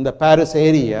cancer in the Paris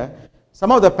area,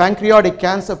 some of the pancreatic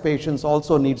cancer patients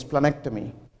also need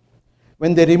splenectomy.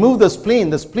 When they remove the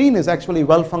spleen is actually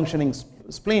well-functioning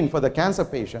spleen for the cancer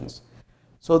patients.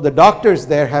 So the doctors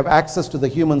there have access to the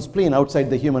human spleen outside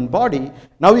the human body.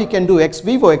 Now you can do ex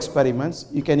vivo experiments.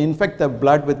 You can infect the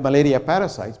blood with malaria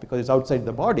parasites because it's outside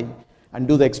the body and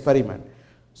do the experiment.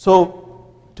 So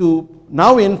to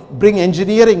now bring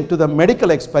engineering to the medical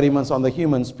experiments on the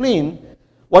human spleen,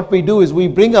 what we do is we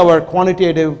bring our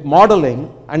quantitative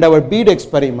modeling and our bead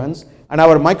experiments and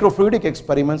our microfluidic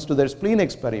experiments to their spleen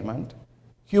experiment,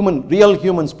 real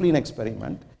human spleen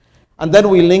experiment. And then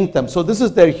we link them. So this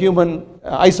is their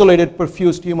isolated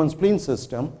perfused human spleen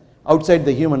system outside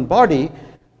the human body.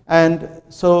 And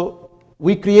so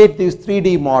we create these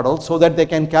 3D models so that they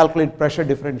can calculate pressure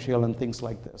differential and things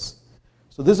like this.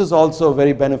 So this is also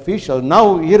very beneficial.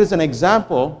 Now here is an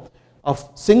example of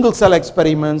single cell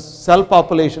experiments, cell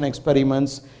population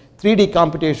experiments, 3D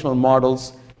computational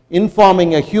models,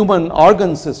 informing a human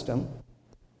organ system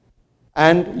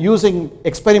and using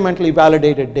experimentally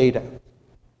validated data.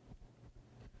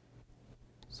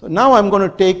 So now I'm going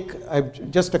to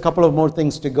take just a couple of more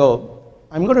things to go.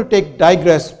 I'm going to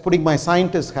digress, putting my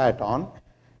scientist hat on.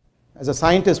 As a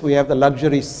scientist, we have the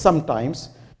luxury sometimes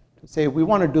to say we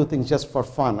want to do things just for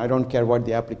fun. I don't care what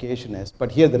the application is,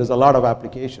 but here there is a lot of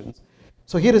applications.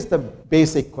 So here is the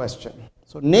basic question.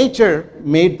 So nature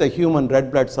made the human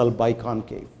red blood cell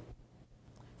biconcave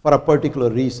for a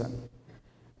particular reason,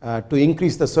 to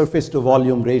increase the surface to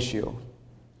volume ratio.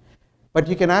 But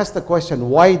you can ask the question,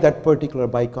 why that particular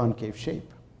biconcave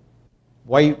shape?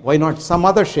 Why not some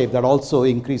other shape that also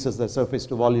increases the surface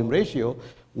to volume ratio?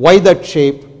 Why that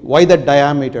shape? Why that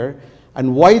diameter?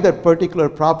 And why that particular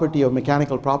property of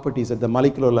mechanical properties at the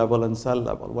molecular level and cell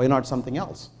level? Why not something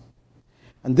else?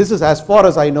 And this is, as far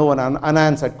as I know, an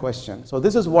unanswered question. So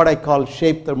this is what I call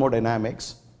shape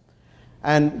thermodynamics.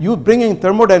 And you bringing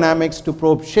thermodynamics to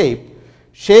probe shape.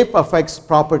 Shape affects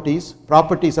properties,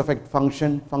 properties affect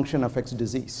function, function affects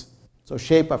disease. So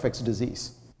shape affects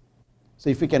disease. So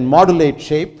if we can modulate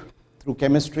shape through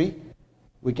chemistry,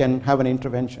 we can have an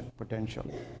intervention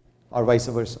potentially, or vice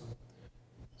versa.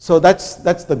 So that's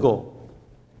the goal.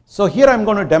 So here I'm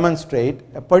going to demonstrate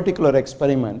a particular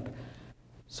experiment.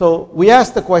 So we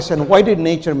asked the question, why did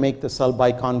nature make the cell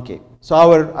biconcave? So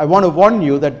I want to warn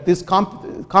you that this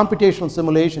computational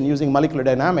simulation using molecular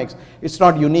dynamics, it's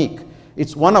not unique.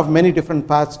 It's one of many different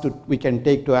paths we can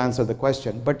take to answer the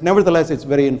question, but nevertheless, it's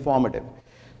very informative.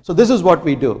 So this is what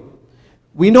we do.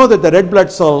 We know that the red blood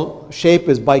cell shape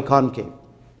is biconcave.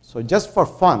 So just for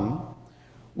fun,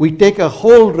 we take a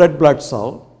whole red blood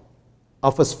cell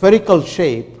of a spherical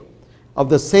shape of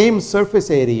the same surface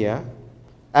area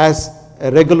as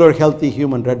a regular healthy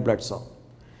human red blood cell.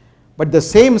 But the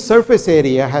same surface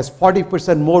area has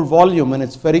 40% more volume when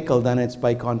it's spherical than it's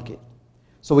biconcave.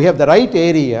 So we have the right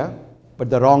area, but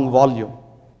the wrong volume.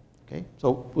 Okay?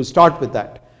 So we'll start with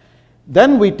that.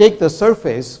 Then we take the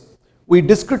surface, we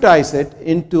discretize it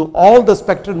into all the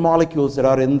spectral molecules that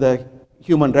are in the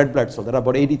human red blood cell. There are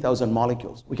about 80,000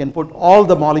 molecules. We can put all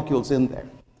the molecules in there.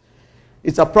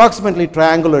 It's approximately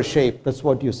triangular shape. That's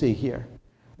what you see here.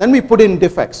 Then we put in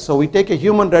defects. So we take a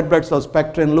human red blood cell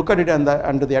spectrum, look at it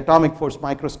under the atomic force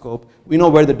microscope. We know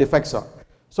where the defects are.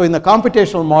 So in the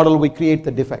computational model, we create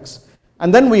the defects.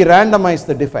 And then we randomize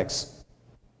the defects.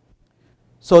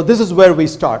 So this is where we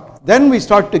start. Then we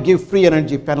start to give free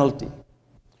energy penalty.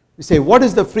 We say, what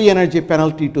is the free energy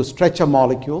penalty to stretch a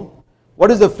molecule?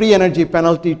 What is the free energy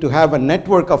penalty to have a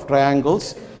network of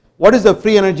triangles? What is the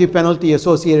free energy penalty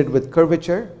associated with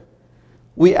curvature?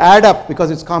 We add up, because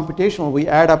it's computational, we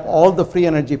add up all the free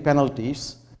energy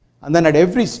penalties, and then at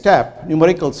every step,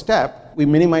 numerical step, we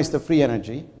minimize the free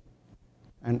energy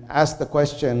and ask the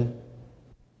question,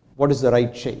 what is the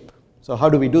right shape? So how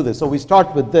do we do this? So we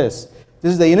start with this.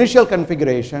 This is the initial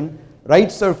configuration,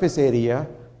 right surface area,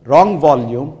 wrong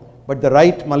volume, but the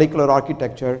right molecular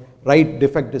architecture, right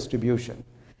defect distribution.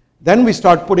 Then we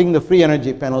start putting the free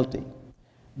energy penalty.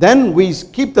 Then we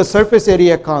keep the surface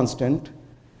area constant,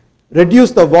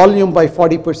 reduce the volume by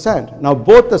 40%. Now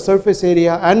both the surface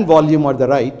area and volume are the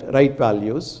right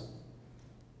values.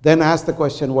 Then ask the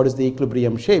question, what is the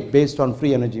equilibrium shape based on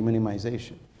free energy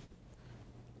minimization?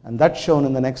 And that's shown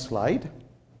in the next slide.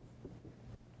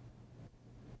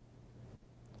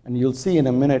 And you'll see in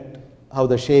a minute how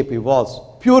the shape evolves,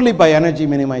 purely by energy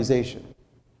minimization.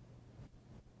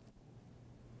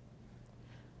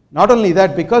 Not only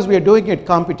that, because we are doing it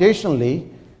computationally,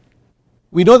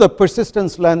 we know the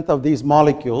persistence length of these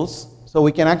molecules, so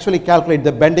we can actually calculate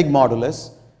the bending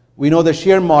modulus. We know the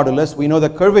shear modulus, we know the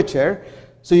curvature,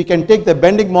 so you can take the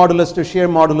bending modulus to shear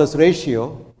modulus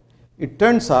ratio. It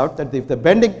turns out that if the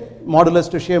bending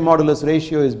modulus to shear modulus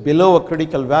ratio is below a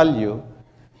critical value,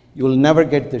 you will never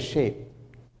get the shape.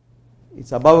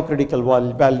 It's above a critical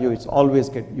value,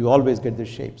 you always get this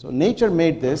shape. So nature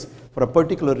made this for a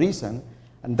particular reason,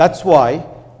 and that's why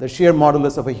the shear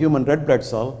modulus of a human red blood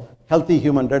cell, healthy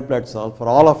human red blood cell for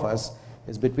all of us,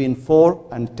 is between 4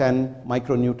 and 10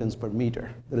 micronewtons per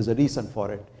meter. There is a reason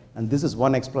for it, and this is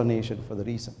one explanation for the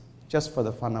reason, just for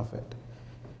the fun of it.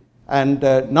 And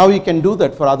now you can do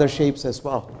that for other shapes as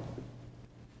well.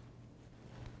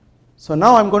 So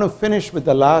now I'm going to finish with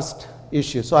the last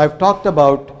issue. So I've talked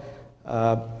about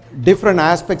different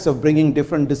aspects of bringing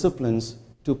different disciplines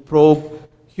to probe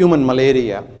human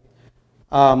malaria.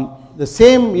 The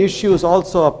same issues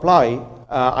also apply.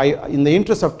 In the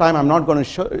interest of time, I'm not going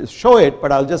to show it,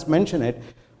 but I'll just mention it.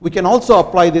 We can also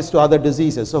apply this to other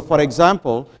diseases. So for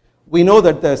example, we know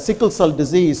that the sickle cell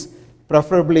disease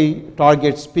preferably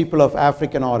targets people of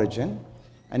African origin.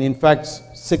 And in fact,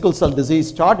 sickle cell disease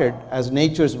started as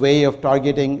nature's way of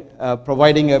targeting,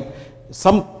 providing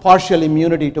some partial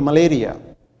immunity to malaria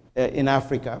in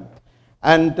Africa.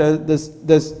 And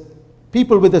this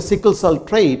people with the sickle cell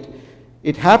trait,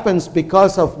 it happens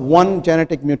because of one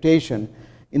genetic mutation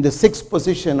in the 6th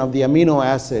position of the amino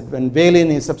acid. When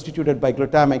valine is substituted by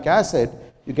glutamic acid,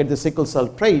 you get the sickle cell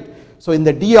trait. So in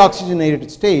the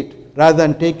deoxygenated state, rather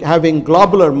than having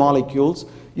globular molecules,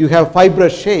 you have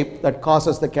fibrous shape that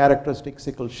causes the characteristic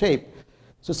sickle shape.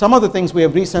 So some of the things we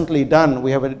have recently done,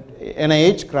 we have an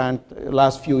NIH grant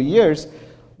last few years.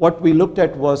 What we looked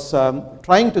at was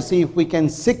trying to see if we can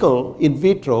sickle in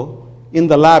vitro in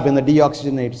the lab in the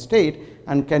deoxygenated state,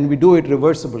 and can we do it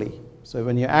reversibly. So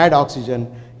when you add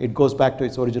oxygen, it goes back to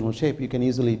its original shape. You can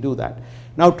easily do that.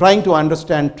 Now trying to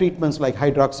understand treatments like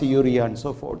hydroxyurea and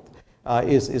so forth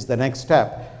is the next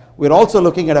step. We're also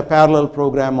looking at a parallel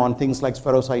program on things like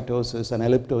spherocytosis and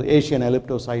Asian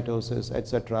elliptocytosis,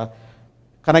 etc.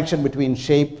 Connection between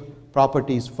shape,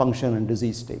 properties, function, and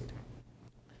disease state.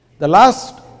 The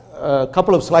last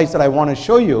couple of slides that I want to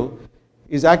show you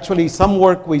is actually some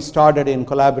work we started in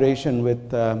collaboration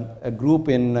with a group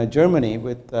in Germany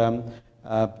with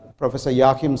Professor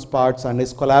Joachim Spartz and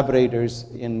his collaborators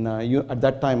at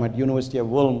that time at University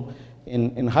of Ulm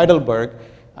in Heidelberg.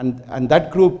 And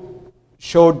that group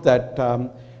showed that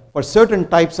for certain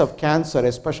types of cancer,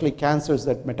 especially cancers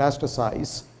that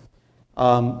metastasize,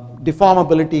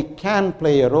 deformability can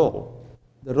play a role.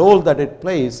 The role that it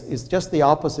plays is just the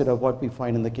opposite of what we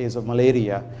find in the case of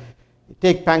malaria.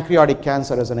 Take pancreatic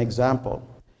cancer as an example.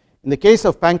 In the case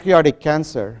of pancreatic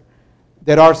cancer,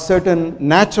 there are certain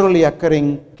naturally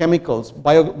occurring chemicals,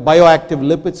 bioactive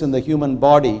lipids in the human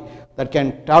body that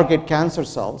can target cancer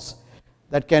cells,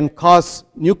 that can cause,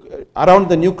 around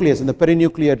the nucleus, in the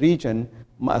perinuclear region,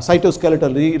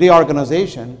 cytoskeletal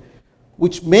reorganization,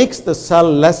 which makes the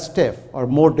cell less stiff or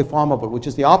more deformable, which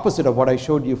is the opposite of what I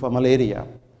showed you for malaria.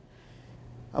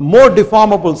 A more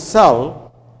deformable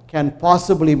cell can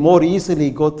possibly more easily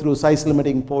go through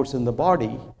size-limiting pores in the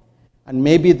body, and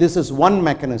maybe this is one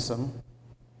mechanism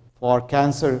for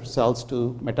cancer cells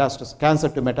to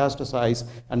metastasize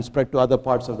and spread to other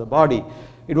parts of the body.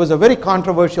 It was a very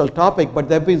controversial topic, but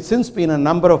there have since been a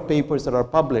number of papers that are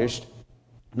published,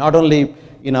 not only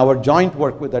in our joint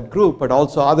work with that group, but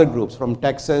also other groups from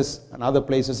Texas and other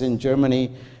places in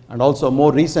Germany, and also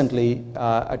more recently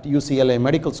at UCLA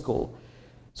Medical School.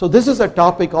 So this is a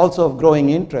topic also of growing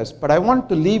interest, but I want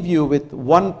to leave you with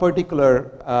one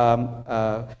particular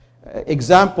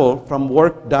example from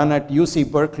work done at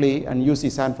UC Berkeley and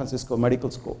UC San Francisco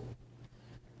Medical School.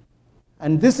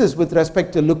 And this is with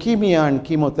respect to leukemia and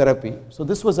chemotherapy. So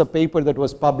this was a paper that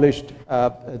was published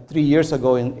 3 years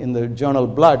ago in the journal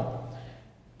Blood.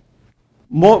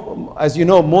 As you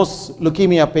know, most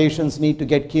leukemia patients need to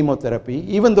get chemotherapy.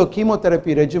 Even though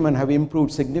chemotherapy regimen have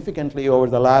improved significantly over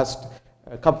the last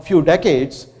few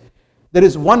decades, there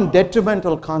is one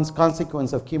detrimental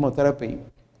consequence of chemotherapy,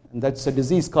 and that's a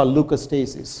disease called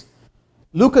leukostasis.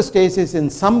 Leukostasis in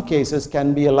some cases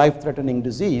can be a life-threatening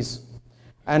disease,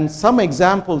 and some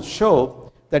examples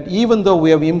show that even though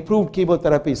we have improved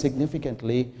chemotherapy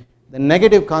significantly, the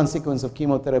negative consequence of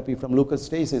chemotherapy from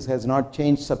leukostasis has not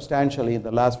changed substantially in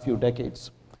the last few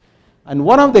decades. And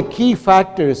one of the key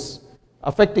factors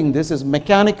affecting this is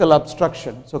mechanical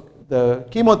obstruction. So the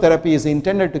chemotherapy is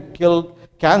intended to kill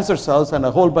cancer cells and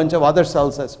a whole bunch of other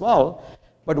cells as well,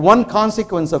 but one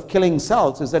consequence of killing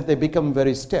cells is that they become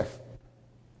very stiff.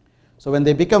 So when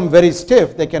they become very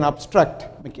stiff, they can obstruct,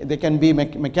 they can be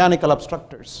mechanical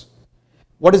obstructors.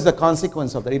 What is the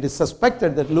consequence of that? It is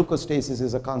suspected that leukostasis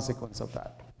is a consequence of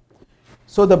that.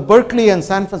 So the Berkeley and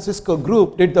San Francisco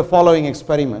group did the following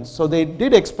experiments. So they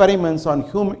did experiments on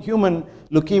human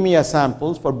leukemia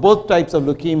samples for both types of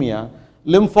leukemia,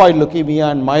 lymphoid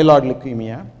leukemia and myeloid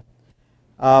leukemia.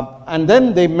 And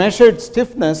then they measured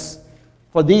stiffness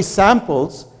for these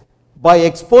samples by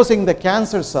exposing the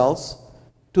cancer cells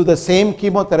to the same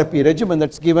chemotherapy regimen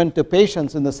that's given to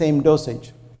patients in the same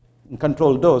dosage, in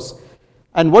controlled dose.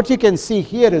 And what you can see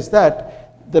here is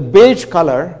that the beige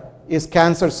color is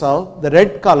cancer cell, the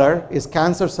red color is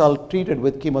cancer cell treated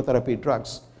with chemotherapy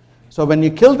drugs. So when you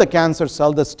kill the cancer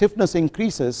cell, the stiffness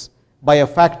increases by a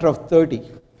factor of 30.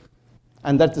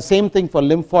 And that's the same thing for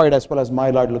lymphoid as well as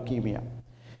myeloid leukemia.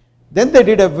 Then they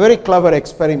did a very clever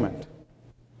experiment.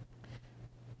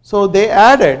 So they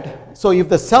added, so if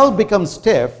the cell becomes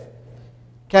stiff,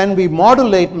 can we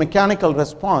modulate mechanical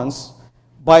response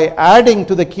by adding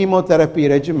to the chemotherapy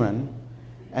regimen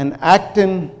an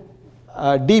actin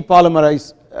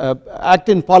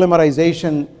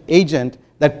polymerization agent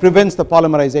that prevents the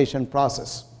polymerization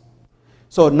process.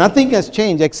 So nothing has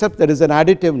changed except there is an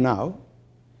additive now,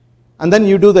 and then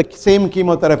you do the same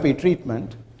chemotherapy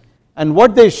treatment, and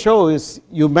what they show is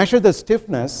you measure the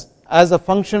stiffness as a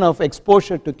function of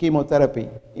exposure to chemotherapy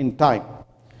in time.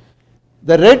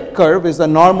 The red curve is a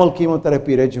normal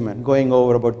chemotherapy regimen going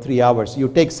over about 3 hours. You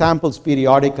take samples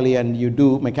periodically and you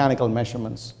do mechanical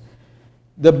measurements.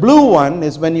 The blue one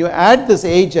is when you add this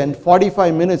agent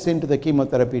 45 minutes into the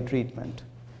chemotherapy treatment.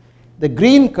 The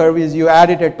green curve is you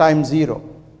add it at time 0.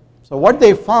 So what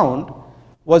they found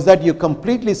was that you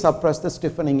completely suppress the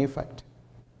stiffening effect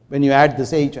when you add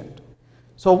this agent.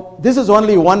 So this is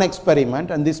only one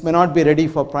experiment, and this may not be ready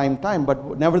for prime time,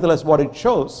 but nevertheless what it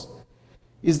shows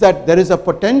is that there is a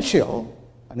potential,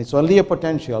 and it's only a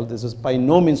potential, this is by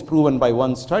no means proven by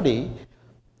one study,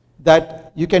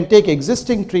 that you can take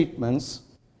existing treatments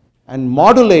and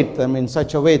modulate them in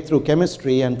such a way through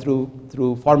chemistry and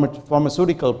through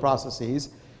pharmaceutical processes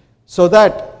so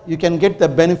that you can get the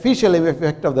beneficial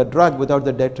effect of the drug without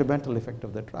the detrimental effect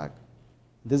of the drug.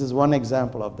 This is one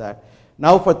example of that.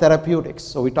 Now for therapeutics.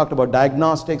 So we talked about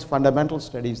diagnostics, fundamental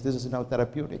studies. This is now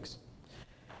therapeutics.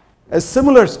 A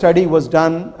similar study was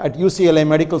done at UCLA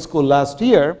Medical School last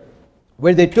year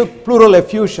where they took pleural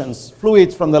effusions,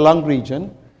 fluids from the lung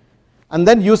region, and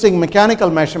then using mechanical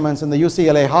measurements in the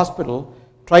UCLA hospital,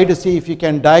 try to see if you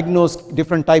can diagnose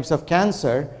different types of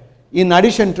cancer in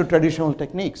addition to traditional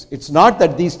techniques. It's not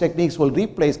that these techniques will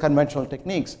replace conventional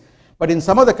techniques, but in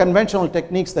some of the conventional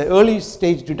techniques, the early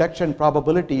stage detection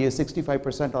probability is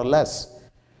 65% or less.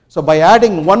 So by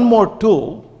adding one more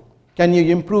tool, can you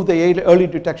improve the early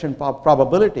detection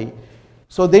probability?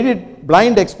 So they did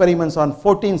blind experiments on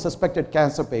 14 suspected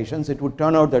cancer patients. It would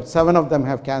turn out that 7 of them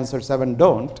have cancer, 7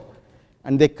 don't.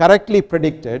 And they correctly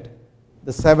predicted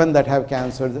the 7 that have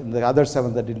cancer, the other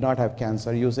 7 that did not have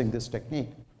cancer using this technique.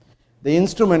 The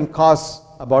instrument costs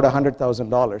about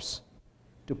 $100,000.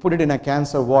 To put it in a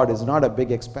cancer ward is not a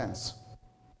big expense.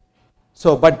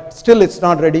 So, but still it's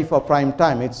not ready for prime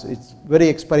time. It's very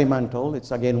experimental.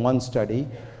 It's again one study,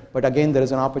 but again there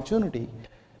is an opportunity.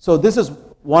 So this is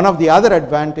one of the other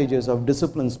advantages of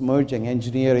disciplines merging,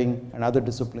 engineering and other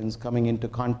disciplines coming into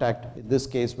contact, in this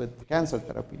case with cancer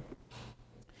therapy.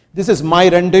 This is my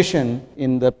rendition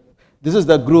this is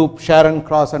the group, Sharon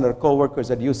Cross and her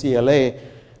co-workers at UCLA.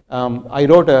 I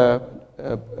wrote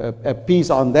a piece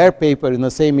on their paper in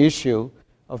the same issue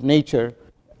of Nature,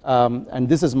 and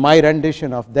this is my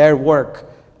rendition of their work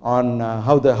on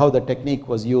how the technique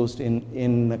was used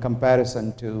in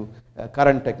comparison to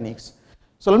current techniques.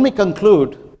 So let me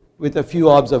conclude with a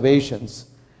few observations.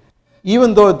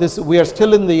 Even though we are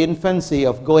still in the infancy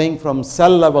of going from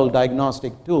cell-level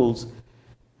diagnostic tools,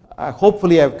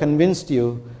 hopefully I've convinced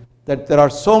you that there are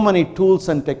so many tools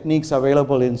and techniques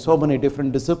available in so many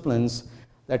different disciplines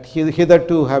that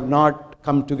hitherto have not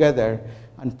come together,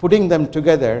 and putting them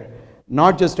together,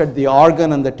 not just at the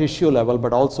organ and the tissue level,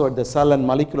 but also at the cell and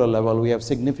molecular level, we have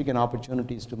significant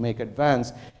opportunities to make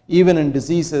advance, even in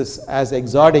diseases as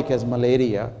exotic as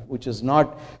malaria, which is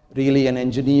not really an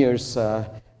engineer's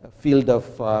field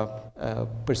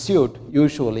of pursuit,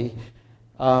 usually.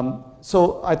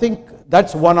 So I think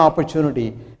that's one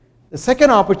opportunity. The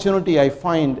second opportunity I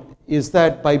find is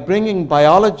that by bringing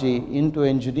biology into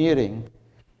engineering,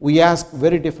 we ask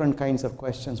very different kinds of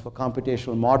questions for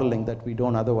computational modeling that we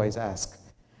don't otherwise ask.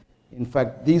 In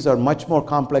fact, these are much more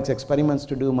complex experiments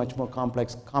to do, much more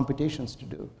complex computations to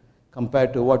do,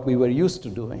 compared to what we were used to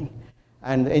doing.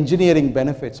 And engineering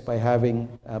benefits by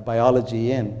having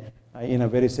biology in a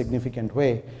very significant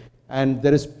way. And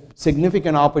there is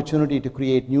significant opportunity to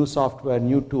create new software,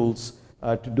 new tools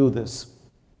to do this.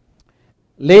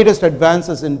 Latest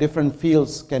advances in different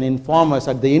fields can inform us.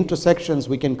 At the intersections,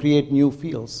 we can create new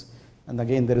fields. And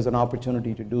again, there is an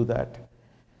opportunity to do that.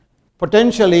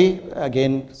 Potentially,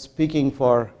 again, speaking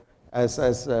from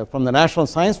the National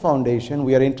Science Foundation,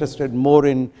 we are interested more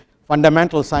in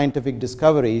fundamental scientific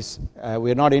discoveries.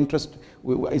 We are not interested,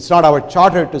 it's not our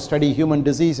charter to study human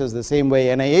diseases the same way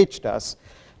NIH does.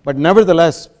 But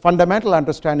nevertheless, fundamental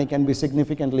understanding can be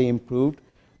significantly improved.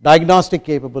 Diagnostic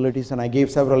capabilities, and I gave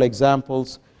several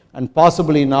examples, and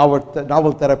possibly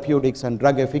novel therapeutics and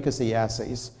drug efficacy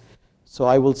assays. So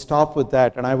I will stop with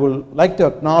that, and I would like to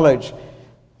acknowledge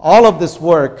all of this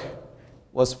work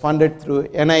was funded through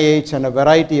NIH and a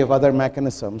variety of other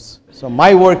mechanisms. So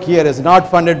my work here is not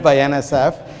funded by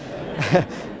NSF,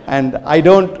 and I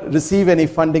don't receive any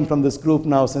funding from this group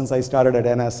now since I started at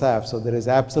NSF, so there is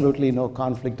absolutely no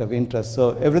conflict of interest.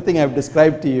 So everything I've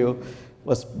described to you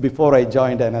was before I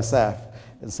joined NSF,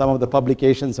 and some of the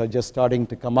publications are just starting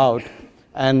to come out.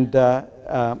 And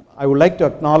I would like to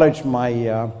acknowledge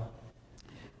my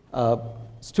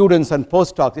students and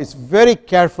postdocs. It's very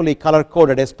carefully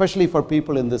color-coded, especially for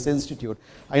people in this institute.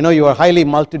 I know you are highly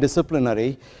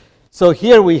multidisciplinary. So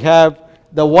here we have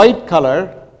the white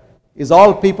color is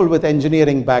all people with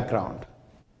engineering background.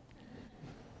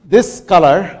 This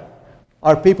color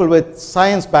are people with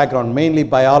science background, mainly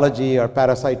biology or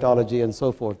parasitology and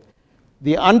so forth.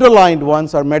 The underlined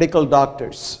ones are medical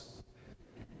doctors.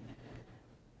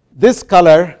 This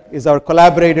color is our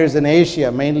collaborators in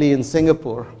Asia, mainly in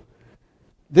Singapore.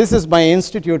 This is my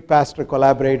institute pastor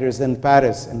collaborators in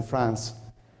Paris, in France.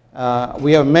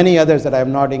 We have many others that I have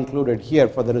not included here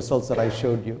for the results that I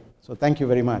showed you. So thank you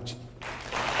very much.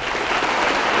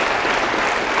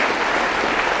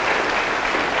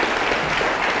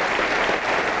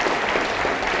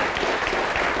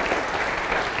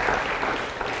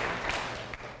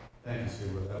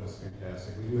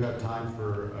 We do have time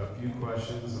for a few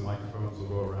questions. The microphones will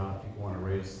go around if people want to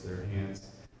raise their hands.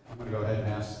 I'm going to go ahead and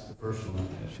ask the first one.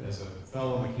 As a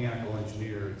fellow mechanical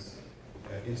engineer, it's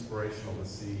inspirational to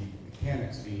see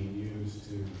mechanics being used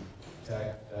to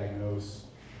detect, diagnose,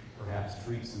 perhaps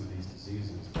treat some of these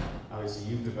diseases. Obviously,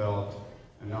 you've developed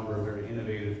a number of very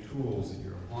innovative tools that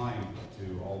you're applying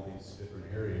to all these different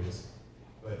areas.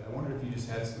 But I wonder if you just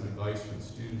had some advice for the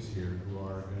students here who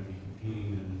are going to be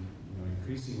competing in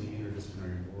increasingly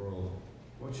interdisciplinary world.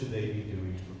 What should they be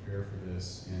doing to prepare for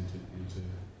this and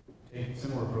to take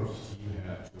similar approaches to you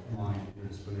have to applying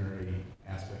interdisciplinary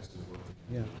aspects to the work.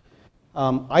 Yeah.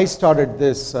 I started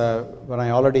this when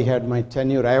I already had my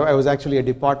tenure. I was actually a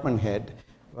department head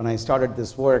when I started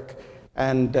this work.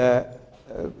 And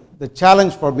the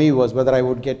challenge for me was whether I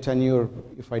would get tenure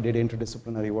if I did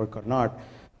interdisciplinary work or not.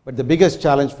 But the biggest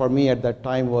challenge for me at that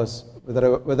time was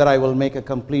whether I will make a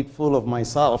complete fool of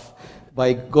myself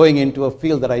by going into a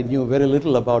field that I knew very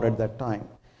little about at that time.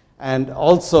 And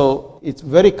also, it's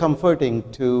very comforting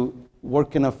to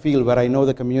work in a field where I know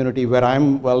the community, where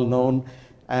I'm well known,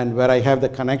 and where I have the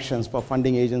connections for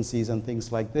funding agencies and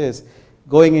things like this,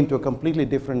 going into a completely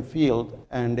different field.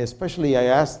 And especially I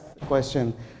asked the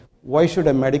question, why should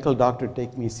a medical doctor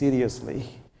take me seriously,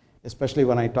 especially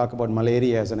when I talk about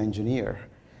malaria as an engineer?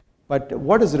 But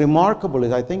what is remarkable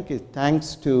is I think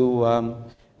thanks to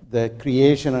the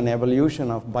creation and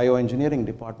evolution of bioengineering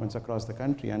departments across the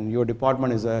country, and your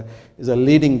department is a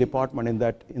leading department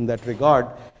in that regard,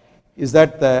 is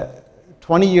that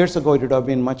 20 years ago it would have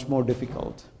been much more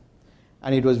difficult.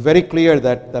 And it was very clear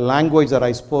that the language that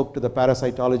I spoke to the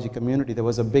parasitology community, there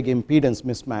was a big impedance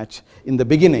mismatch in the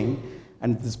beginning,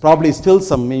 and there's probably still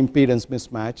some impedance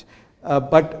mismatch.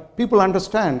 But people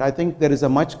understand. I think there is a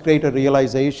much greater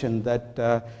realization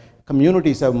that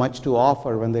communities have much to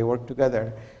offer when they work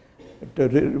together.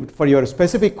 For your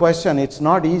specific question, it's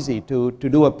not easy to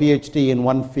do a PhD in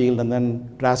one field and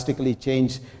then drastically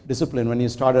change discipline when you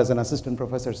start as an assistant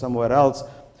professor somewhere else.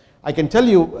 I can tell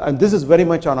you, and this is very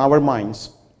much on our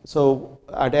minds. So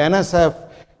at NSF,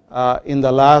 in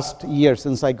the last year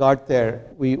since I got there,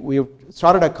 we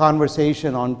started a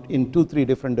conversation in 2-3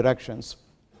 different directions.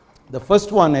 The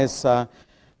first one is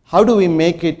how do we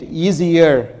make it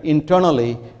easier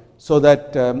internally so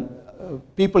that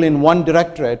people in one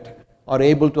directorate are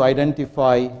able to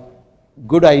identify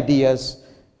good ideas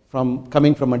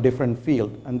coming from a different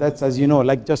field. And that's, as you know,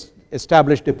 like just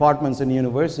established departments in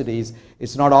universities,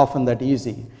 it's not often that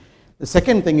easy. The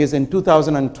second thing is in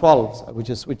 2012,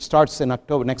 which starts in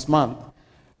October next month,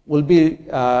 we'll be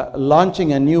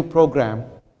launching a new program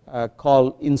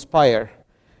called INSPIRE.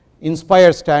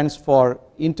 INSPIRE stands for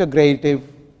Integrative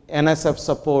NSF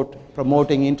Support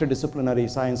Promoting Interdisciplinary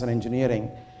Science and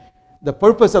Engineering. The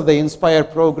purpose of the INSPIRE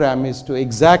program is to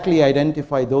exactly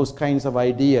identify those kinds of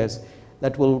ideas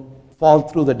that will fall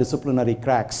through the disciplinary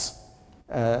cracks.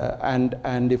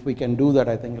 And if we can do that,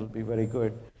 I think it'll be very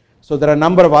good. So there are a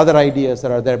number of other ideas that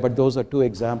are there, but those are 2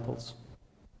 examples.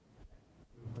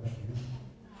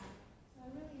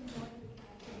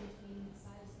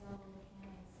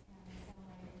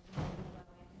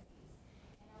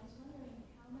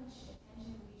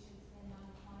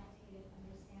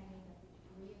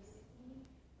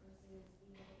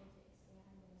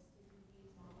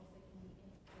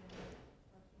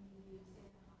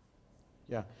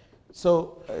 Yeah,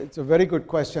 so it's a very good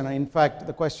question. In fact,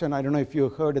 the question, I don't know if you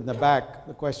heard in the back,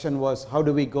 the question was how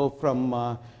do we go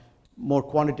from more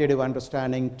quantitative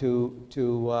understanding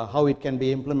to how it can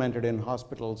be implemented in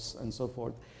hospitals and so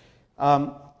forth.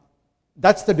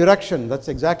 That's the direction. That's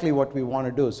exactly what we want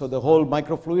to do. So the whole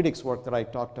microfluidics work that I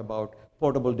talked about,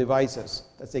 portable devices,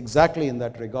 that's exactly in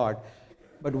that regard.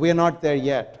 But we're not there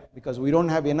yet because we don't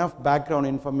have enough background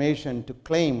information to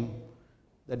claim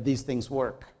that these things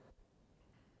work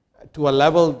to a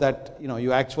level that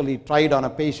you actually try it on a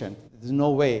patient. There's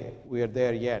no way we are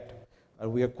there yet.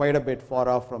 We are quite a bit far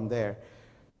off from there.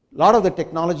 A lot of the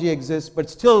technology exists, but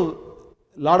still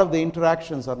a lot of the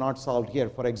interactions are not solved here.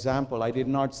 For example, I did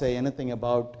not say anything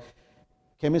about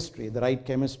chemistry, the right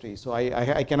chemistry. So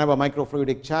I can have a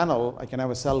microfluidic channel, I can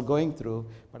have a cell going through,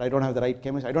 but I don't have the right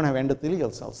chemistry. I don't have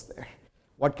endothelial cells there.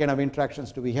 What kind of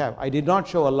interactions do we have? I did not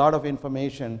show a lot of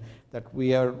information that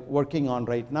we are working on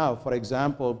right now. For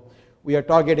example, we are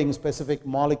targeting specific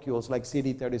molecules like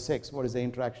CD36. What is the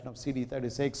interaction of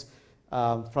CD36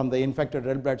 from the infected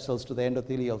red blood cells to the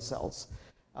endothelial cells?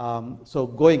 So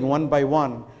going one by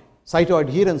one,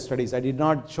 cytoadherence studies, I did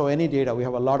not show any data. We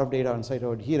have a lot of data on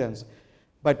cytoadherence.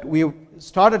 But we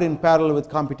started in parallel with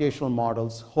computational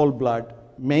models, whole blood,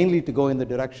 mainly to go in the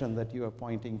direction that you are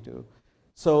pointing to.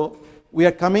 So we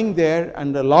are coming there,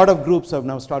 and a lot of groups have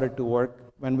now started to work.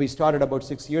 When we started about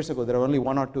 6 years ago, there were only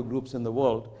 1 or 2 groups in the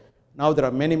world. Now there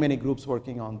are many, many groups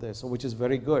working on this, which is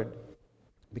very good,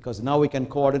 because now we can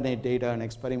coordinate data and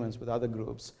experiments with other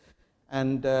groups.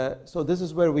 And so this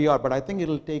is where we are, but I think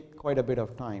it'll take quite a bit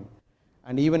of time.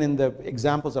 And even in the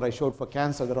examples that I showed for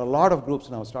cancer, there are a lot of groups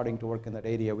now starting to work in that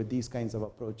area with these kinds of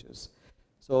approaches.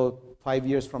 So 5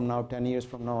 years from now, 10 years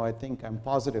from now, I think I'm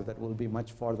positive that we'll be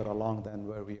much farther along than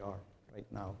where we are right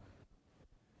now.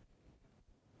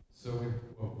 So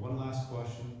one last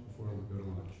question before we go to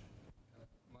lunch.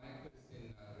 My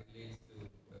question relates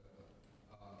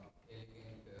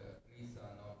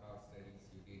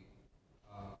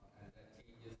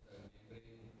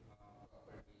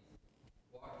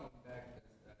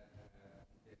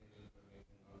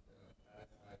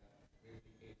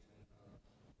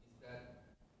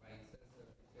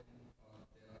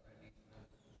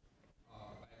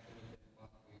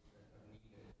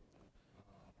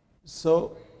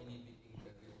So,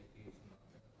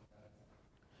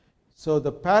 so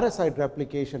the parasite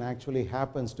replication actually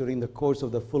happens during the course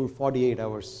of the full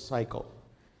 48-hour cycle.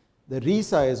 The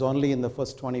RISA is only in the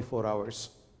first 24 hours.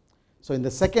 So in the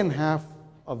second half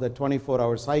of the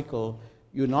 24-hour cycle,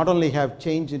 you not only have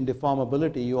change in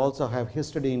deformability, you also have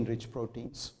histidine-rich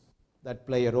proteins that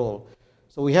play a role.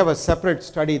 So we have a separate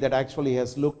study that actually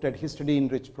has looked at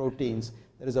histidine-rich proteins.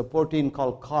 There is a protein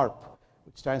called CARP,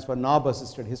 which stands for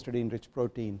knob-assisted histidine-rich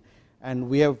protein. And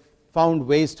we have found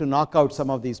ways to knock out some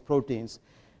of these proteins.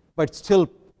 But still,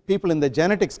 people in the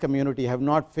genetics community have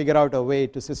not figured out a way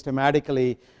to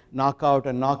systematically knock out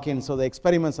and knock in, so the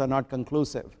experiments are not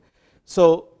conclusive.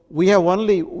 So we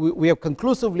have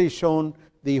conclusively shown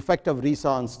the effect of RISA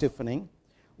on stiffening.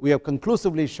 We have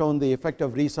conclusively shown the effect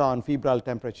of RISA on febrile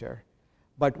temperature.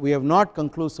 But we have not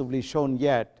conclusively shown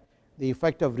yet the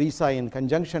effect of RISA in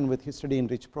conjunction with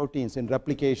histidine-rich proteins in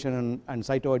replication and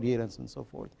cytoadherence and so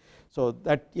forth. So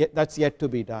that's yet to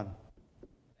be done.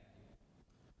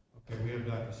 Okay, we have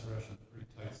Dr. Suresh on a pretty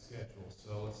tight schedule,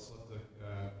 so let's let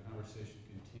the conversation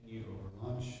continue over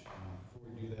lunch.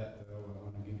 Before we do that, though, I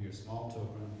want to give you a small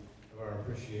token of our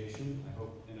appreciation. I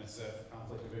hope NSF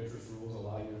conflict of interest rules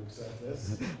allow you to accept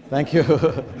this. Thank you.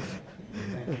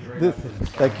 Thank you very much.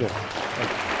 Thank you.